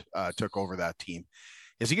Sunderland took over that team.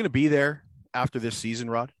 Is he going to be there after this season,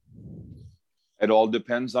 Rod? It all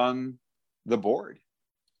depends on the board.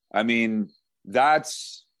 I mean,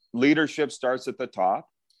 leadership starts at the top.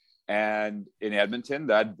 And in Edmonton,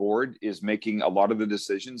 that board is making a lot of the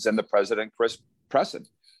decisions, and the president, Chris Presson.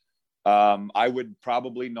 I would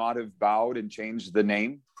probably not have bowed and changed the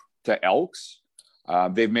name to Elks.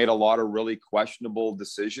 They've made a lot of really questionable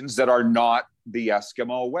decisions that are not the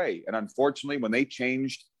Eskimo way. And unfortunately, when they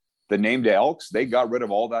changed the name to Elks, they got rid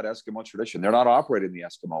of all that Eskimo tradition. They're not operating the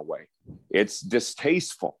Eskimo way. It's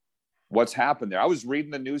distasteful what's happened there. I was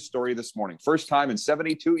reading the news story this morning. First time in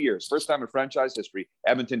 72 years, first time in franchise history,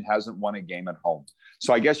 Edmonton hasn't won a game at home.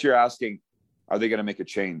 So I guess you're asking, are they going to make a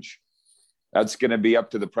change? That's going to be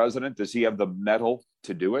up to the president. Does he have the mettle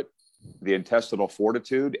to do it? The intestinal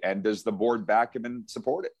fortitude? And does the board back him and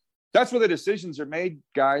support it? That's where the decisions are made,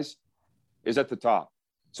 guys, is at the top.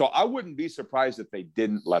 So I wouldn't be surprised if they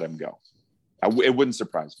didn't let him go. It wouldn't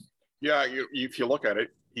surprise me. Yeah, if you look at it,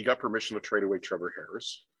 he got permission to trade away Trevor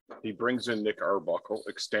Harris. He brings in Nick Arbuckle,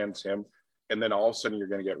 extends him, and then all of a sudden you're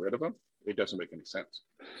going to get rid of him? It doesn't make any sense.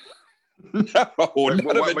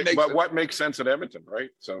 What makes sense at Edmonton, right?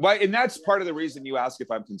 So, and that's part of the reason you ask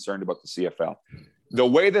if I'm concerned about the CFL. The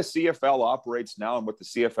way the CFL operates now and what the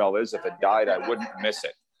CFL is, if it died, I wouldn't miss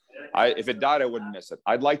it. If it died, I wouldn't miss it.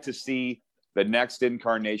 I'd like to see the next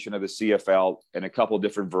incarnation of the CFL in a couple of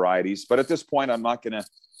different varieties. But at this point, I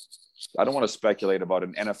don't want to speculate about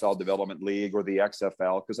an NFL development league or the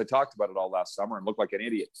XFL, because I talked about it all last summer and looked like an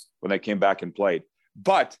idiot when they came back and played.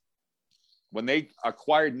 But when they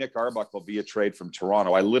acquired Nick Arbuckle via trade from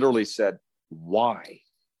Toronto, I literally said, why?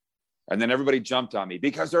 And then everybody jumped on me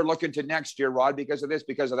because they're looking to next year, Rod, because of this,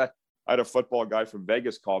 because of that. I had a football guy from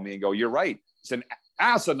Vegas call me and go, you're right. It's an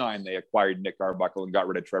asinine they acquired Nick Arbuckle and got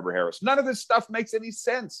rid of Trevor Harris. None of this stuff makes any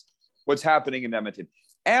sense, what's happening in Edmonton.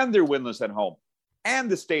 And they're winless at home.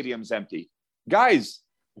 And the stadium's empty. Guys,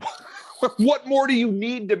 what more do you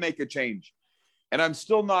need to make a change? And I'm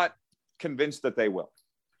still not convinced that they will.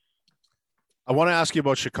 I want to ask you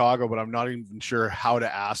about Chicago, but I'm not even sure how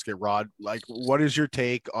to ask it, Rod. Like, what is your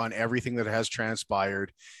take on everything that has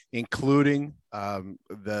transpired, including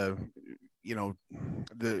the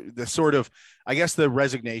sort of, I guess, the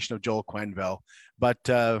resignation of Joel Quenneville, but,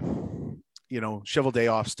 Cheval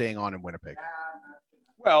Dayoff staying on in Winnipeg?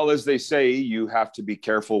 Well, as they say, you have to be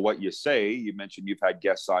careful what you say. You mentioned you've had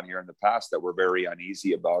guests on here in the past that were very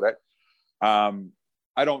uneasy about it.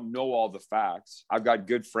 I don't know all the facts. I've got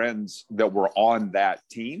good friends that were on that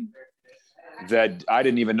team that I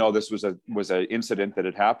didn't even know this was an incident that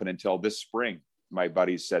had happened until this spring. My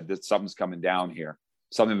buddies said that something's coming down here,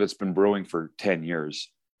 something that's been brewing for 10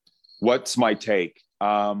 years. What's my take?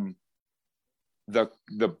 The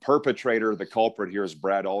perpetrator, the culprit here is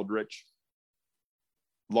Brad Aldrich.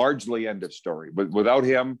 Largely end of story. But without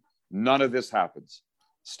him, none of this happens.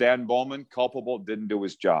 Stan Bowman, culpable, didn't do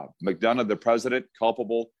his job. McDonough, the president,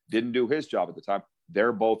 culpable, didn't do his job at the time.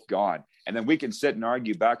 They're both gone. And then we can sit and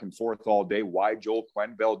argue back and forth all day why Joel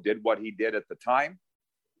Quenneville did what he did at the time.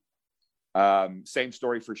 Same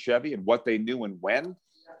story for Chevy and what they knew and when.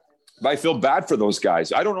 But I feel bad for those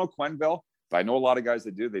guys. I don't know Quenneville, but I know a lot of guys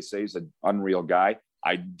that do. They say he's an unreal guy.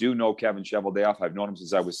 I do know Kevin Cheveldayoff. I've known him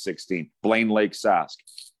since I was 16. Blaine Lake Sask.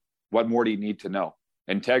 What more do you need to know?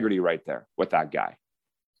 Integrity right there with that guy.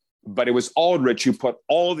 But it was Aldrich who put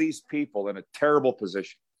all these people in a terrible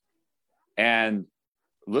position. And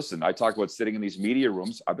listen, I talk about sitting in these media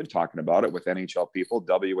rooms. I've been talking about it with NHL people,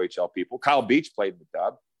 WHL people. Kyle Beach played the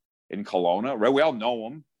Dub in Kelowna, right? We all know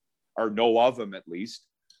him, or know of him at least.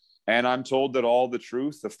 And I'm told that all the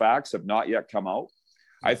truth, the facts have not yet come out.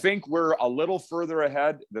 I think we're a little further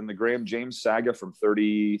ahead than the Graham James saga from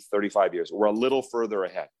 30, 35 years. We're a little further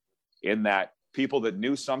ahead in that people that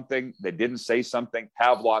knew something, that didn't say something,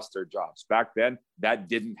 have lost their jobs. Back then, that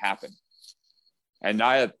didn't happen. And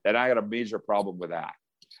I had a major problem with that.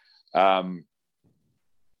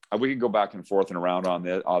 We can go back and forth and around on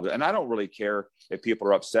this. And I don't really care if people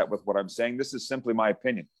are upset with what I'm saying. This is simply my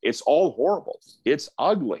opinion. It's all horrible. It's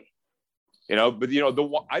ugly. But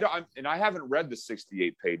I haven't read the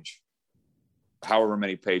 68-page, however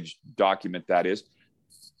many page document that is,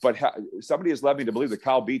 but somebody has led me to believe that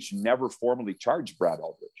Kyle Beach never formally charged Brad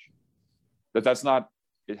Aldrich. That's not,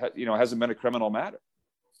 hasn't been a criminal matter.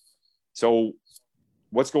 So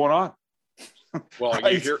what's going on? Well,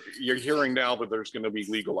 you're hearing now that there's going to be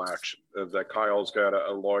legal action, that Kyle's got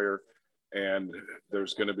a lawyer, and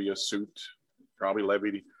there's going to be a suit probably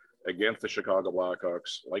levied against the Chicago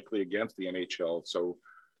Blackhawks, likely against the NHL. So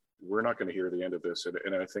we're not going to hear the end of this.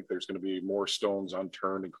 And I think there's going to be more stones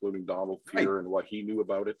unturned, including Donald Fear and what he knew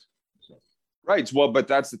about it. So. Right. Well, but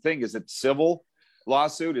that's the thing. Is it civil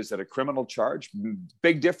lawsuit? Is it a criminal charge?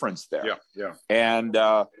 Big difference there. Yeah. And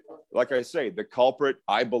like I say, the culprit,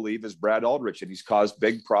 I believe, is Brad Aldrich, and he's caused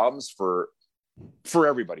big problems for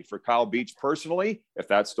everybody, for Kyle Beach personally, if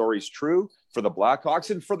that story's true, for the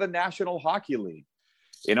Blackhawks, and for the National Hockey League.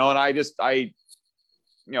 And I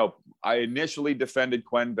initially defended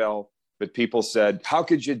Quenneville, but people said, how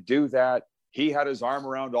could you do that? He had his arm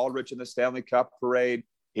around Aldrich in the Stanley Cup parade.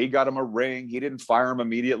 He got him a ring. He didn't fire him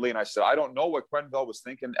immediately. And I said, I don't know what Quenneville was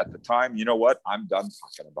thinking at the time. You know what? I'm done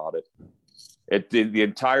talking about it. The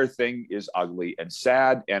entire thing is ugly and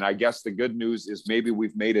sad. And I guess the good news is maybe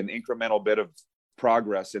we've made an incremental bit of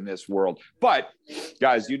progress in this world. But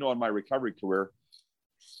guys, in my recovery career,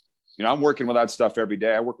 I'm working with that stuff every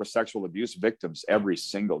day. I work with sexual abuse victims every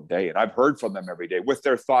single day. And I've heard from them every day with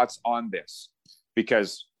their thoughts on this.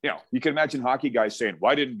 Because, you can imagine hockey guys saying,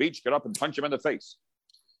 why didn't Beach get up and punch him in the face?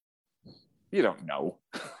 You don't know.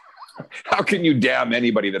 How can you damn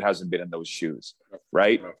anybody that hasn't been in those shoes?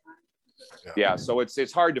 Right? Yeah. So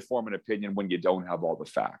it's hard to form an opinion when you don't have all the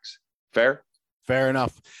facts. Fair? Fair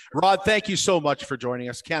enough. Rod, thank you so much for joining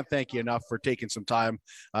us. Can't thank you enough for taking some time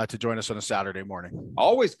to join us on a Saturday morning.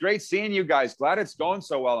 Always great seeing you guys. Glad it's going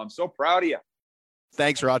so well. I'm so proud of you.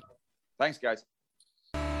 Thanks, Rod. Thanks, guys.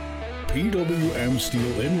 PWM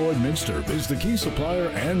Steel in Lloydminster is the key supplier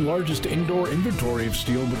and largest indoor inventory of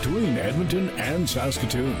steel between Edmonton and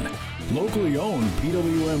Saskatoon. Locally owned,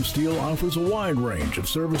 PWM Steel offers a wide range of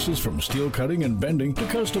services from steel cutting and bending to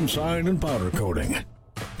custom sign and powder coating.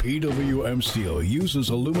 PWM Steel uses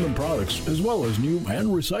aluminum products as well as new and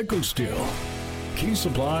recycled steel. Key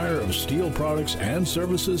supplier of steel products and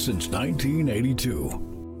services since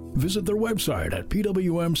 1982. Visit their website at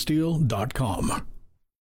pwmsteel.com.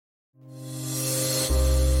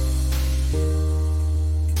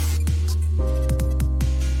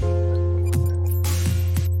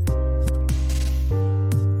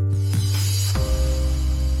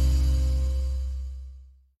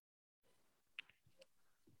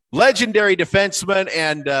 Legendary defenseman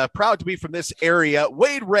and proud to be from this area,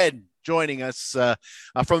 Wade Redden, joining us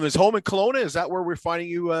from his home in Kelowna. Is that where we're finding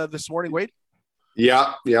you this morning, Wade?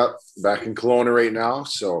 Yeah. Back in Kelowna right now.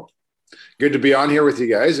 So good to be on here with you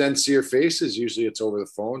guys and see your faces. Usually it's over the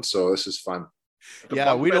phone, so this is fun.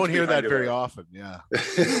 Yeah, we don't hear that very often. Yeah.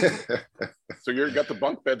 So you've got the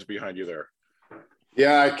bunk beds behind you there.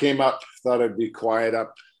 Yeah, I came up, thought I'd be quiet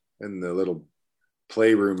up in the little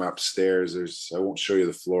playroom upstairs. I won't show you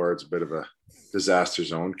the floor. It's a bit of a disaster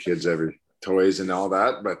zone. Kids, every toys and all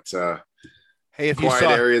that. But hey, if quiet you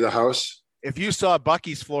saw area of the house. If you saw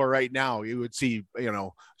Bucky's floor right now, you would see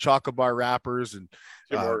chocolate bar wrappers and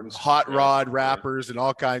hot rod wrappers and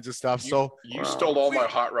all kinds of stuff. You stole all my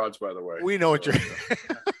hot rods, by the way. We know what you're.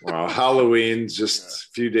 Well, Halloween's just a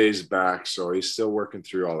few days back, so he's still working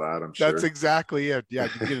through all that. I'm sure That's exactly it. Yeah,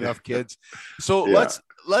 you get enough kids. So Yeah.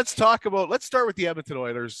 let's start with the Edmonton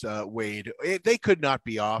Oilers, Wade. They could not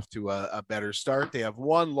be off to a better start. They have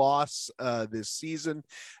one loss this season,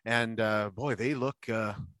 and boy, they look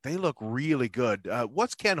really good.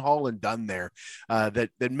 What's Ken Holland done there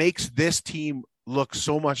that makes this team look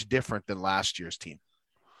so much different than last year's team?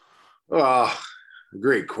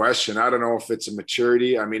 Great question. I don't know if it's a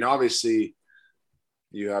maturity. I mean, obviously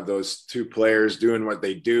you have those two players doing what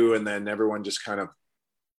they do, and then everyone just kind of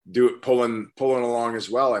pulling along as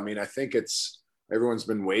well. I mean, I think everyone's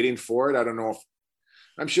been waiting for it. I don't know if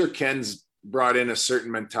I'm sure Ken's brought in a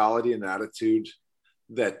certain mentality and attitude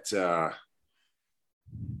that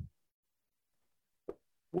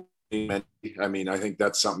I mean, I think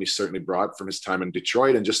that's something he certainly brought from his time in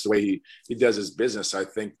Detroit, and just the way he does his business. I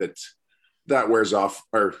think that wears off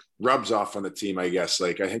or rubs off on the team, I guess.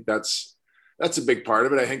 Like, I think that's a big part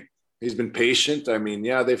of it. I think he's been patient. I mean,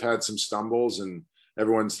 yeah, they've had some stumbles, and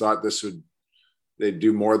everyone's thought they'd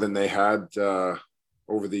do more than they had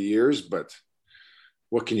over the years, but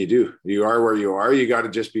what can you do? You are where you are. You got to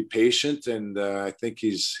just be patient. And I think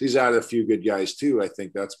he's added a few good guys too. I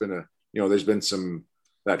think that's been there's been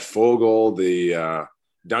that Fogle, the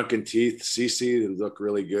Duncan Teeth, Cece, that look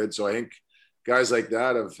really good. So I think guys like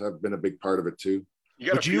that have been a big part of it too. You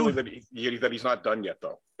got a feeling that he's not done yet,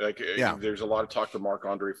 though. Like, yeah, there's a lot of talk to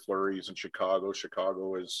Marc-Andre Fleury's in Chicago.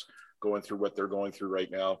 Chicago is going through what they're going through right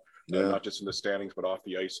now, not just in the standings, but off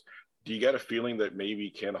the ice. Do you get a feeling that maybe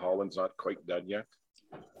Ken Holland's not quite done yet?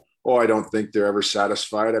 Oh, I don't think they're ever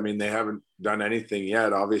satisfied. I mean, they haven't done anything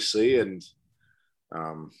yet, obviously. And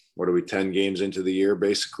what are we, 10 games into the year,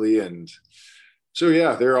 basically? And so,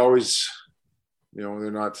 yeah, they're always, they're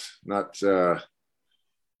not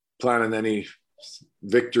planning any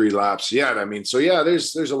victory laps yet. I mean, so yeah,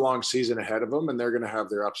 there's a long season ahead of them, and they're going to have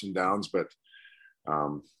their ups and downs, but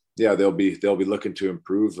yeah, they'll be looking to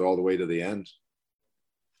improve all the way to the end.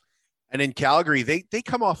 And in Calgary, they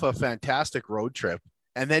come off a fantastic road trip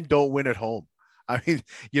and then don't win at home. I mean,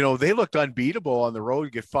 they looked unbeatable on the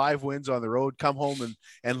road, get 5 wins on the road, come home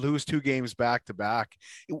and lose 2 games back to back.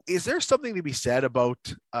 Is there something to be said about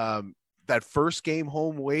that first game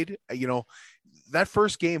home, Wade? That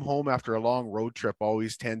first game home after a long road trip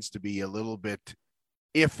always tends to be a little bit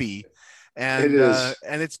iffy. And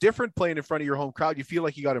and it's different playing in front of your home crowd. You feel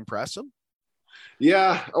like you got to impress them?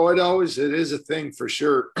 Yeah. Oh, it is a thing for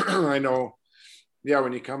sure. I know. Yeah.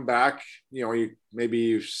 When you come back,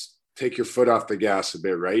 you take your foot off the gas a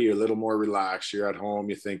bit, right? You're a little more relaxed. You're at home.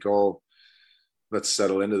 You think, oh, let's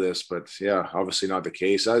settle into this. But yeah, obviously not the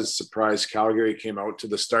case. I was surprised Calgary came out to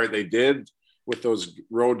the start they did with those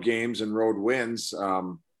road games and road wins.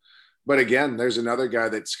 But again, there's another guy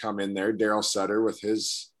that's come in there, Daryl Sutter, with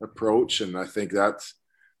his approach. And I think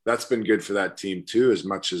that's been good for that team too, as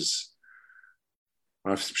much as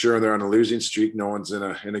I'm sure they're on a losing streak. No one's in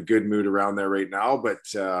a good mood around there right now, but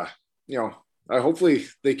hopefully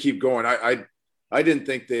they keep going. I didn't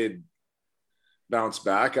think they'd bounce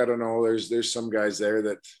back. I don't know. There's some guys there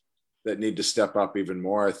that need to step up even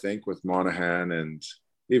more, I think, with Monahan and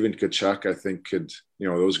even Tkachuk. I think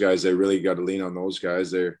those guys, they really got to lean on those guys.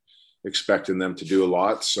 They're expecting them to do a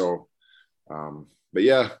lot. So, but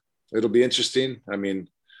yeah, it'll be interesting. I mean,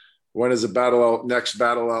 when is the next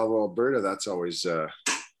battle out of Alberta? That's always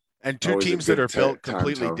and two teams that are built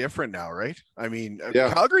completely different now, right? I mean,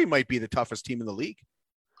 Calgary might be the toughest team in the league.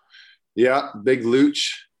 Yeah, Big Luch.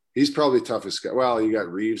 He's probably toughest guy. Well, you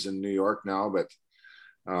got Reeves in New York now, but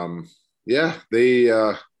yeah, they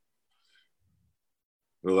well,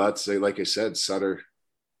 that's like I said, Sutter.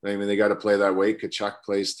 I mean, they got to play that way. Tkachuk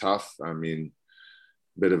plays tough. I mean,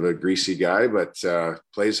 bit of a greasy guy, but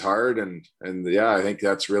plays hard. And yeah, I think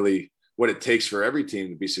that's really what it takes for every team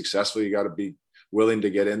to be successful. You got to be willing to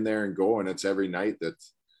get in there and go. And it's every night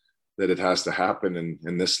that it has to happen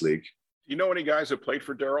in this league. You know any guys that played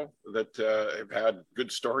for Daryl that have had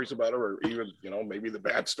good stories about him, or even, maybe the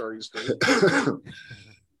bad stories too?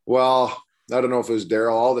 Well, I don't know if it was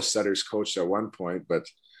Daryl. All the Sutters coached at one point, but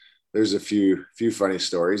there's a few funny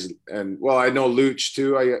stories. And well, I know Luch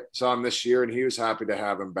too. I saw him this year and he was happy to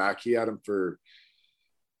have him back. He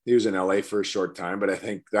was in LA for a short time, but I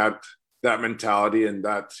think that mentality and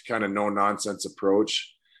that kind of no nonsense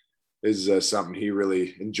approach is something he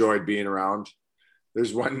really enjoyed being around.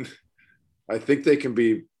 There's one, I think they can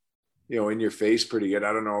be, in your face pretty good.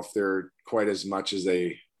 I don't know if they're quite as much as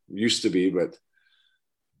they used to be, but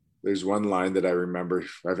there's one line that I remember.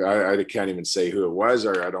 I can't even say who it was,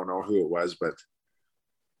 or I don't know who it was, but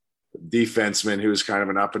defenseman who was kind of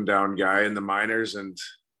an up and down guy in the minors, and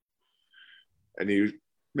he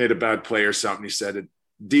made a bad play or something. He said,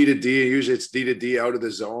 D to D. Usually it's D to D out of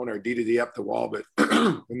the zone or D to D up the wall, but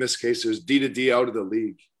in this case, there's D to D out of the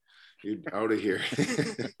league. You're out of here.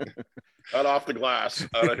 Out off the glass,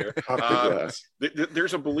 out of here. Off the glass.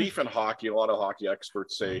 There's a belief in hockey. A lot of hockey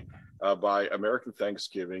experts say by American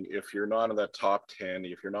Thanksgiving, if you're not in that top 10,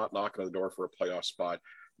 if you're not knocking on the door for a playoff spot,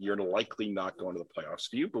 you're likely not going to the playoffs.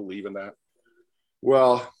 Do you believe in that?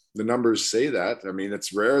 Well, the numbers say that. I mean,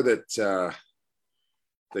 it's rare that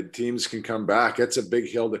that teams can come back. It's a big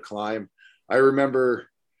hill to climb. I remember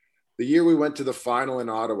the year we went to the final in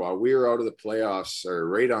Ottawa, we were out of the playoffs, or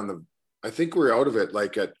right on the, I think we were out of it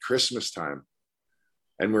like at Christmas time.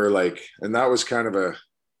 And we were like, and that was kind of a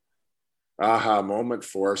aha moment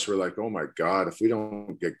for us. We're like, oh my God, if we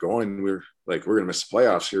don't get going, we're going to miss the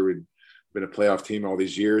playoffs here. We'd been a playoff team all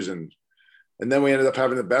these years. And then we ended up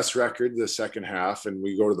having the best record the second half, and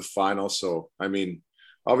we go to the final. So, I mean,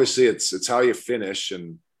 obviously it's how you finish.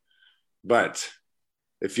 But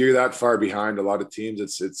if you're that far behind a lot of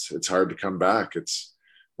teams, it's hard to come back. It's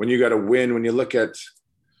when you got to win, when you look at,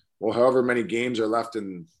 well, however many games are left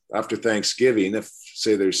after Thanksgiving, if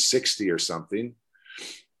say there's 60 or something,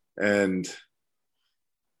 and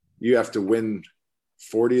you have to win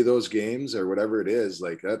 40 of those games or whatever it is,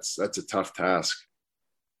 like that's a tough task.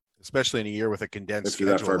 Especially in a year with a condensed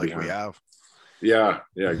schedule that far like behind. We have. Yeah,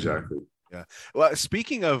 exactly. Yeah. Well,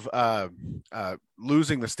 speaking of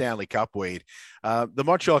losing the Stanley Cup, Wade, the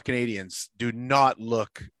Montreal Canadiens do not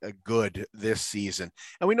look good this season.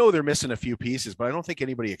 And we know they're missing a few pieces, but I don't think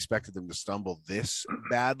anybody expected them to stumble this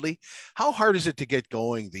badly. How hard is it to get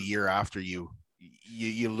going the year after you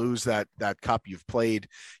lose that cup you've played,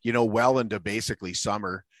 well into basically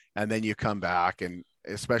summer, and then you come back, and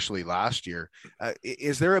especially last year,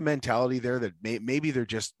 is there a mentality there that maybe they're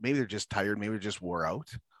just tired, maybe they're just wore out?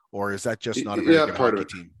 Or is that just not a very good hockey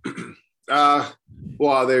team?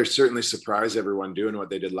 Well, they're certainly surprised everyone doing what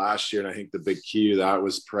they did last year. And I think the big key to that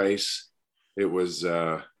was Price. It was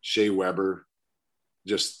Shea Weber.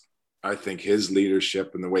 Just, I think his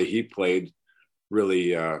leadership and the way he played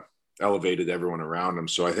really elevated everyone around him.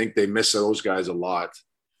 So I think they miss those guys a lot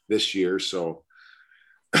this year. So,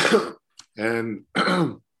 and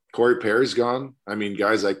Corey Perry's gone. I mean,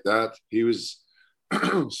 guys like that, he was,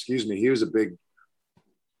 he was a big,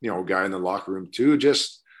 guy in the locker room too,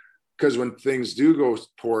 just because when things do go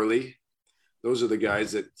poorly, those are the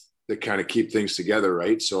guys that kind of keep things together.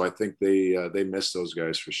 Right. So I think they miss those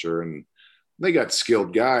guys for sure. And they got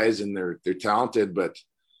skilled guys and they're talented, but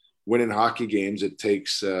winning hockey games, it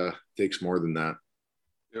takes more than that.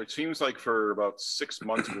 It seems like for about 6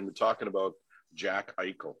 months, we've been talking about Jack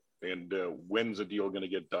Eichel and when's the deal going to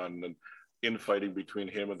get done, and infighting between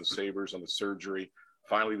him and the Sabres on the surgery.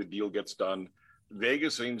 Finally, the deal gets done.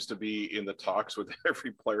 Vegas seems to be in the talks with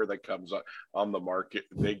every player that comes on the market.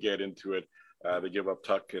 They get into it. They give up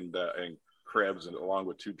Tuck and Krebs, and along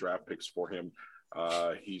with 2 draft picks for him.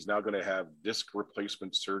 He's now going to have disc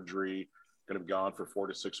replacement surgery, going to be gone for 4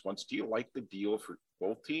 to 6 months. Do you like the deal for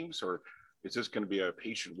both teams, or is this going to be a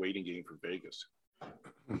patient waiting game for Vegas?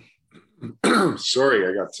 Sorry,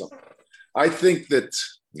 I got something. I think that,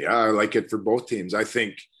 I like it for both teams. I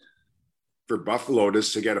think for Buffalo,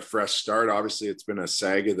 just to get a fresh start, obviously it's been a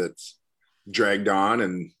saga that's dragged on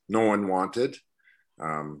and no one wanted.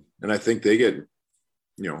 And I think they get,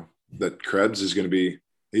 that Krebs is going to be,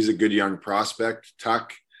 he's a good young prospect.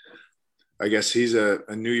 Tuck, I guess he's a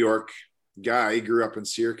New York guy. He grew up in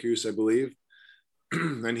Syracuse, I believe.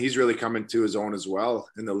 And he's really coming to his own as well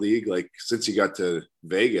in the league, like since he got to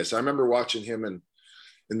Vegas. I remember watching him in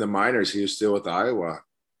the minors. He was still with Iowa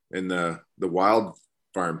in the Wild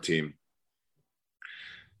Farm team.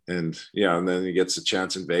 And and then he gets a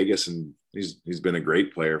chance in Vegas, and he's been a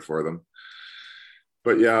great player for them.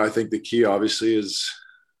 But I think the key obviously is,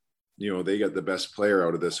 they got the best player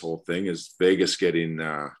out of this whole thing is Vegas getting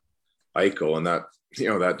Eichel, and that,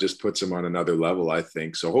 that just puts him on another level, I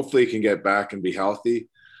think. So hopefully he can get back and be healthy.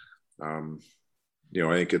 I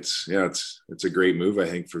think it's a great move, I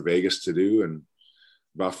think, for Vegas to do, and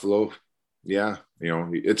Buffalo.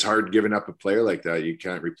 It's hard giving up a player like that. You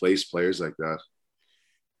can't replace players like that.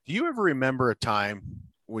 Do you ever remember a time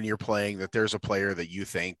when you're playing that there's a player that you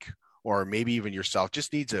think, or maybe even yourself,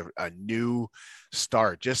 just needs a new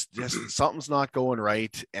start? Just something's not going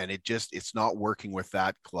right, and it's not working with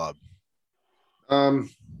that club. I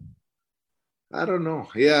don't know.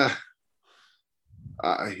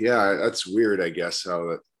 That's weird, I guess,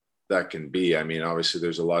 how that can be. I mean, obviously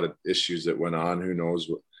there's a lot of issues that went on. Who knows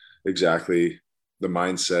what exactly the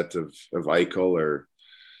mindset of Eichel, or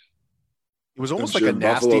it was almost like a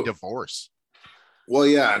nasty divorce. Well,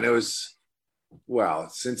 and it was,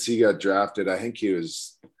 since he got drafted, I think he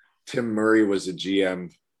was Tim Murray was the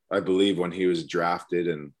GM, I believe, when he was drafted,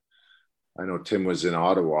 and I know Tim was in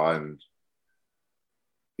Ottawa, and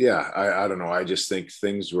yeah, I don't know. I just think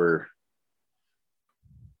things were,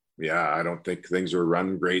 I don't think things were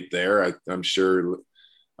run great there. I'm sure,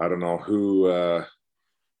 I don't know who,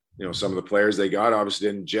 some of the players they got obviously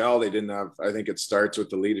didn't gel. They didn't have, I think it starts with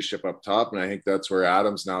the leadership up top. And I think that's where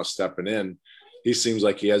Adam's now stepping in. He seems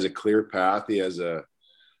like he has a clear path. He has a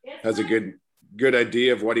good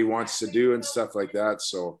idea of what he wants to do and stuff like that.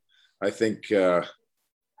 So I think,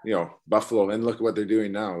 Buffalo, and look at what they're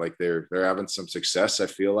doing now. Like they're having some success, I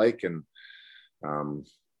feel like, and,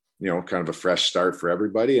 kind of a fresh start for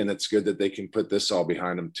everybody. And it's good that they can put this all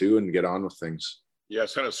behind them too and get on with things. Yeah,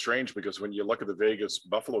 it's kind of strange because when you look at the Vegas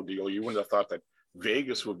Buffalo deal, you wouldn't have thought that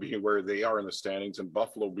Vegas would be where they are in the standings and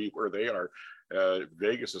Buffalo be where they are.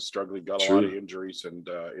 Vegas is struggling, got a lot of injuries, and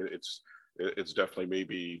it's definitely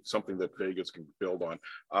maybe something that Vegas can build on.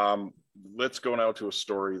 Let's go now to a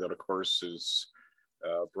story that, of course, is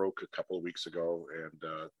broke a couple of weeks ago, and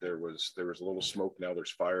there was a little smoke. Now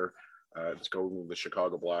there's fire. It's going with the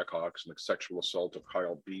Chicago Blackhawks and the sexual assault of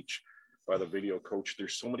Kyle Beach by the video coach.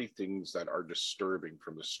 There's so many things that are disturbing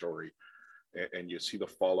from the story, and you see the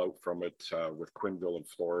fallout from it with Quenneville in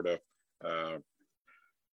Florida.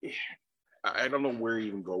 I don't know where you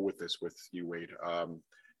even go with this with you, Wade.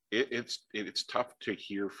 It's tough to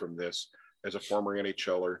hear from this as a former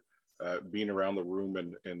NHLer, being around the room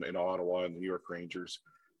in Ottawa and the New York Rangers.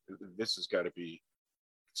 This has got to be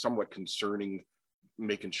somewhat concerning,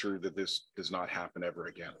 making sure that this does not happen ever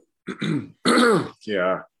again.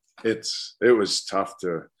 Yeah. It was tough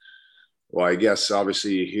I guess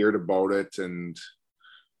obviously you heard about it, and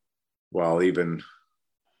even I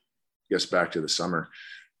guess back to the summer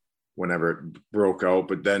whenever it broke out,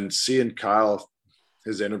 but then seeing Kyle,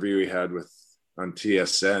 his interview he had on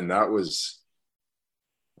TSN, that was,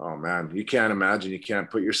 oh man, you can't imagine, you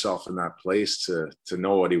can't put yourself in that place to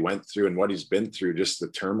know what he went through and what he's been through, just the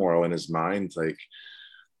turmoil in his mind. Like,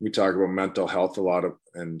 we talk about mental health a lot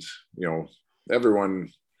and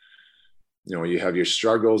everyone, you have your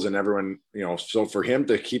struggles and everyone, so for him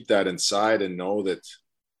to keep that inside and know that,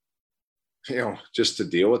 just to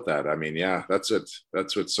deal with that. I mean, yeah, that's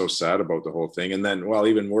what's so sad about the whole thing. And then,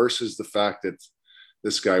 even worse is the fact that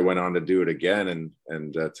this guy went on to do it again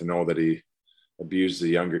and to know that he abused a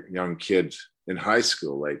young kid in high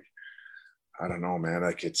school. Like, I don't know, man,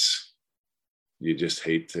 like you just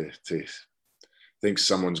hate to think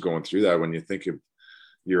someone's going through that when you think of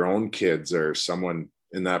your own kids or someone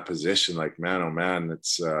in that position. Like, man, oh man,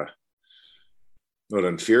 it's it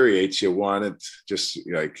infuriates you.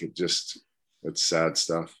 It's sad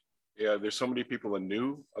stuff. Yeah, there's so many people that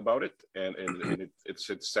knew about it, and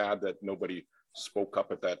it's sad that nobody spoke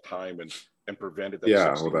up at that time and prevented that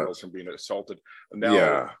 16-year-old from being assaulted.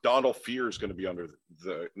 Now Donald Fear is going to be under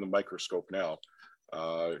the microscope now.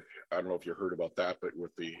 I don't know if you heard about that, but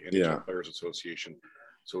with the NHL Players Association,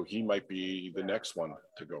 so he might be the next one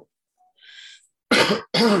to go.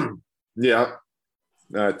 Yeah,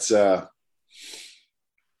 that's I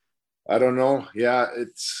don't know. Yeah,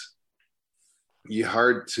 it's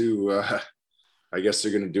hard to I guess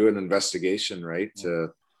they're going to do an investigation, right? And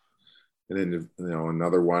then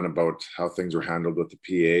another one about how things were handled with the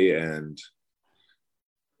PA, and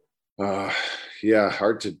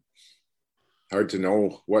hard to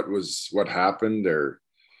know what happened or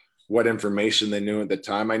what information they knew at the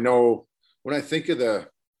time. I know when I think of the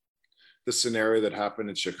scenario that happened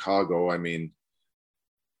in Chicago, I mean,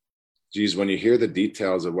 geez, when you hear the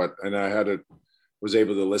details of and I was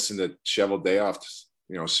able to listen to Cheveldayoff,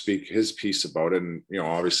 speak his piece about it. And,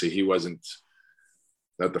 obviously he wasn't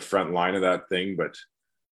at the front line of that thing, but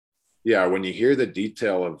yeah, when you hear the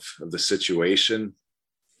detail of the situation,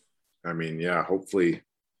 I mean, yeah, hopefully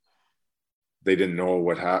they didn't know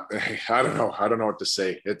what happened. I don't know what to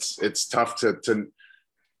say. It's tough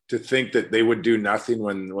to think that they would do nothing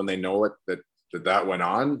when they know it, that went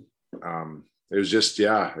on. It was just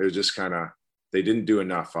kind of, they didn't do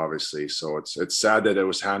enough, obviously. So it's sad that it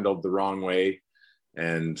was handled the wrong way.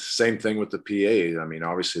 And same thing with the PA. I mean,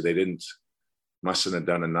 obviously they mustn't have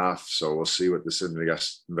done enough. So we'll see what this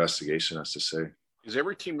investigation has to say. Is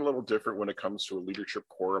every team a little different when it comes to a leadership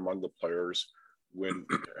core among the players? When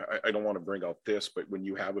I don't want to bring up this, but when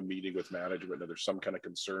you have a meeting with management and there's some kind of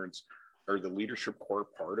concerns, are the leadership core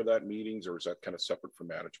part of that meetings, or is that kind of separate from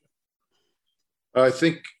management? I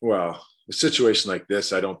think, a situation like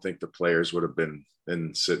this, I don't think the players would have been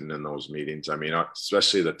sitting in those meetings. I mean,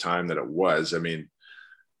 especially the time that it was. I mean,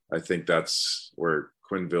 I think that's where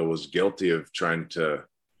Quenneville was guilty of trying to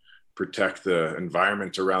protect the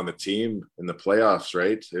environment around the team in the playoffs,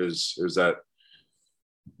 right? It was that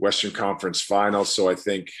Western Conference Finals. So I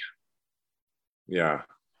think,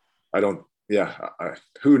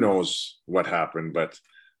 who knows what happened, but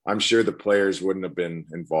I'm sure the players wouldn't have been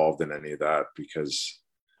involved in any of that because,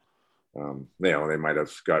 they might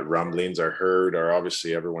have got rumblings or heard, or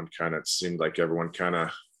obviously it seemed like everyone kind of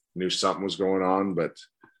knew something was going on, but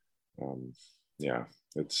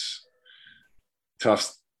it's a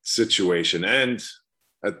tough situation. And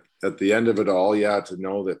at the end of it all, to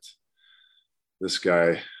know that this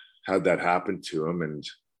guy had that happen to him, and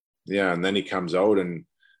then he comes out and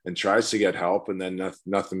tries to get help, and then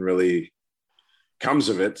nothing really comes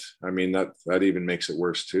of it. I mean, that even makes it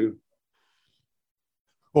worse too.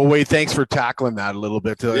 Well, Wade, thanks for tackling that a little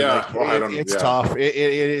bit. It's tough.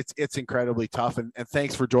 It's incredibly tough, and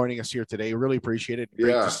thanks for joining us here today. Really appreciate it.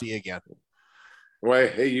 Great to see you again. Well,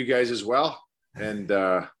 hey, you guys as well, and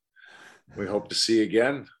we hope to see you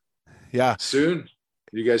again. Yeah, soon.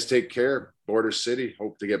 You guys take care. Border City.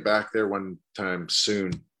 Hope to get back there one time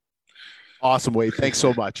soon. Awesome, Wade. Thanks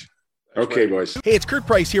so much. Okay, boys. Hey, it's Kurt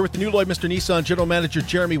Price here with the new Lloydminster Nissan General Manager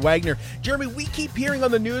Jeremy Wagner. Jeremy, we keep hearing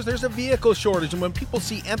on the news there's a vehicle shortage, and when people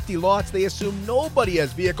see empty lots, they assume nobody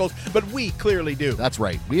has vehicles, but we clearly do. That's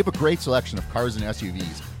right. We have a great selection of cars and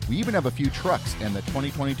SUVs. We even have a few trucks, and the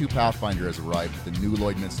 2022 Pathfinder has arrived with the new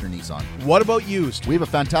Lloydminster Nissan. What about used? We have a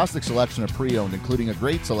fantastic selection of pre-owned, including a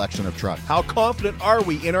great selection of trucks. How confident are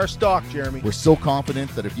we in our stock, Jeremy? We're so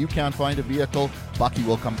confident that if you can't find a vehicle, Bucky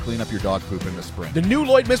will come clean up your dog poop in the spring. The new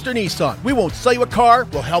Lloydminster Nissan. We won't sell you a car,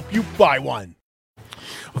 we'll help you buy one.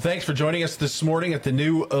 Well, thanks for joining us this morning at the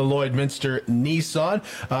new Lloydminster Nissan.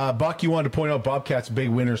 Buck, you wanted to point out Bobcats' big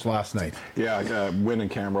winners last night. Yeah, win in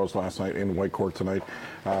Camrose last night, in Whitecourt tonight,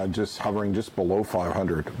 just hovering just below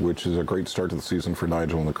 500, which is a great start to the season for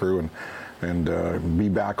Nigel and the crew, and be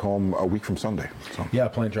back home a week from Sunday. So. Yeah,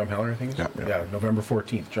 playing Drumheller, I think. Yeah, November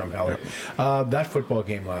 14th, Drumheller. Yeah. That football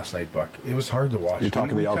game last night, Buck, it was hard to watch. You're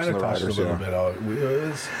talking the Elks and the Riders, a little bit out. It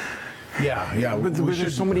was, but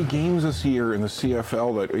there's so many games this year in the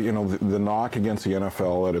CFL that, the knock against the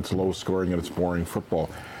NFL that it's low scoring and it's boring football.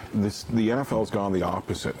 The NFL's gone the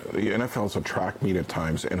opposite. The NFL's a track meet at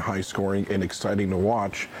times and high scoring and exciting to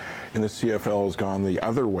watch. And the CFL has gone the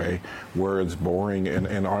other way where it's boring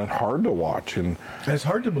and hard to watch. And it's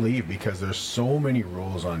hard to believe because there's so many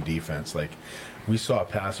rules on defense. Like, we saw a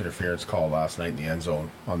pass interference call last night in the end zone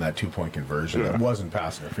on that 2-point conversion. It wasn't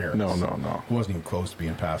pass interference. No. It wasn't even close to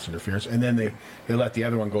being pass interference. And then they let the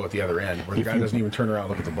other one go at the other end where the guy doesn't even turn around and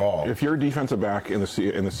look at the ball. If you're a defensive back in the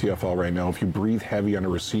CFL right now, if you breathe heavy on a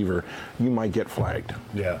receiver, you might get flagged.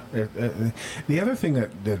 Yeah. The other thing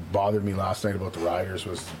that bothered me last night about the Riders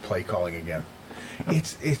was play calling again.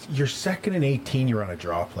 It's you're 2nd and 18, you're on a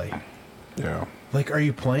draw play. Yeah. Like, are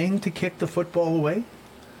you playing to kick the football away?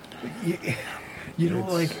 And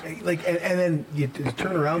then you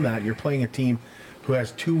turn around that you're playing a team who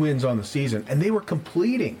has 2 wins on the season, and they were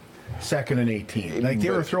completing 2nd and 18. Like,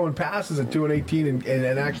 they were throwing passes at 2 and 18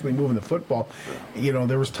 and actually moving the football.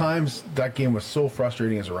 There was times that game was so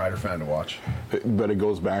frustrating as a Rider fan to watch. But it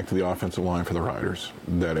goes back to the offensive line for the Riders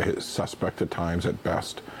that is suspect at times at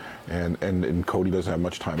best. And Cody doesn't have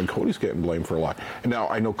much time, and Cody's getting blamed for a lot. And now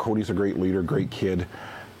I know Cody's a great leader, great kid.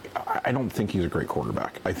 I don't think he's a great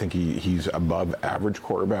quarterback. I think he's above average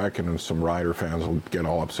quarterback, and some Rider fans will get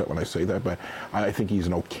all upset when I say that, but I think he's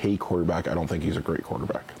an okay quarterback. I don't think he's a great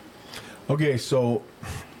quarterback. Okay, so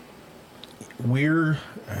you're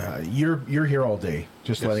here all day,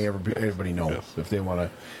 just letting everybody know if they want to.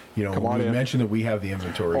 We mentioned that we have the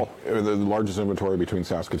inventory. The largest inventory between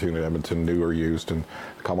Saskatoon and Edmonton, new or used, and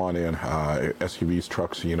come on in. SUVs,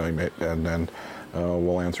 trucks, you name it, and then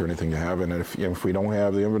we'll answer anything you have. And if we don't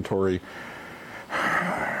have the inventory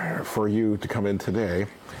for you to come in today,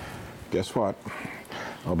 guess what?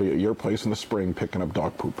 I'll be at your place in the spring picking up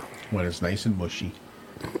dog poop. When it's nice and mushy.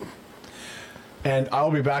 And I'll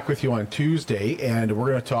be back with you on Tuesday, and we're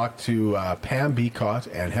going to talk to Pam Beacott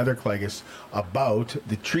and Heather Clegus about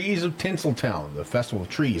the Trees of Tinseltown. The Festival of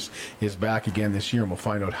Trees is back again this year, and we'll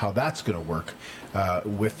find out how that's going to work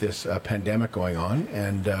with this pandemic going on,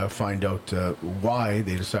 and find out why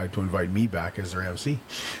they decided to invite me back as their MC.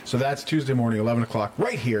 So that's Tuesday morning, 11 o'clock,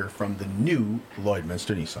 right here from the new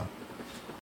Lloydminster Nissan.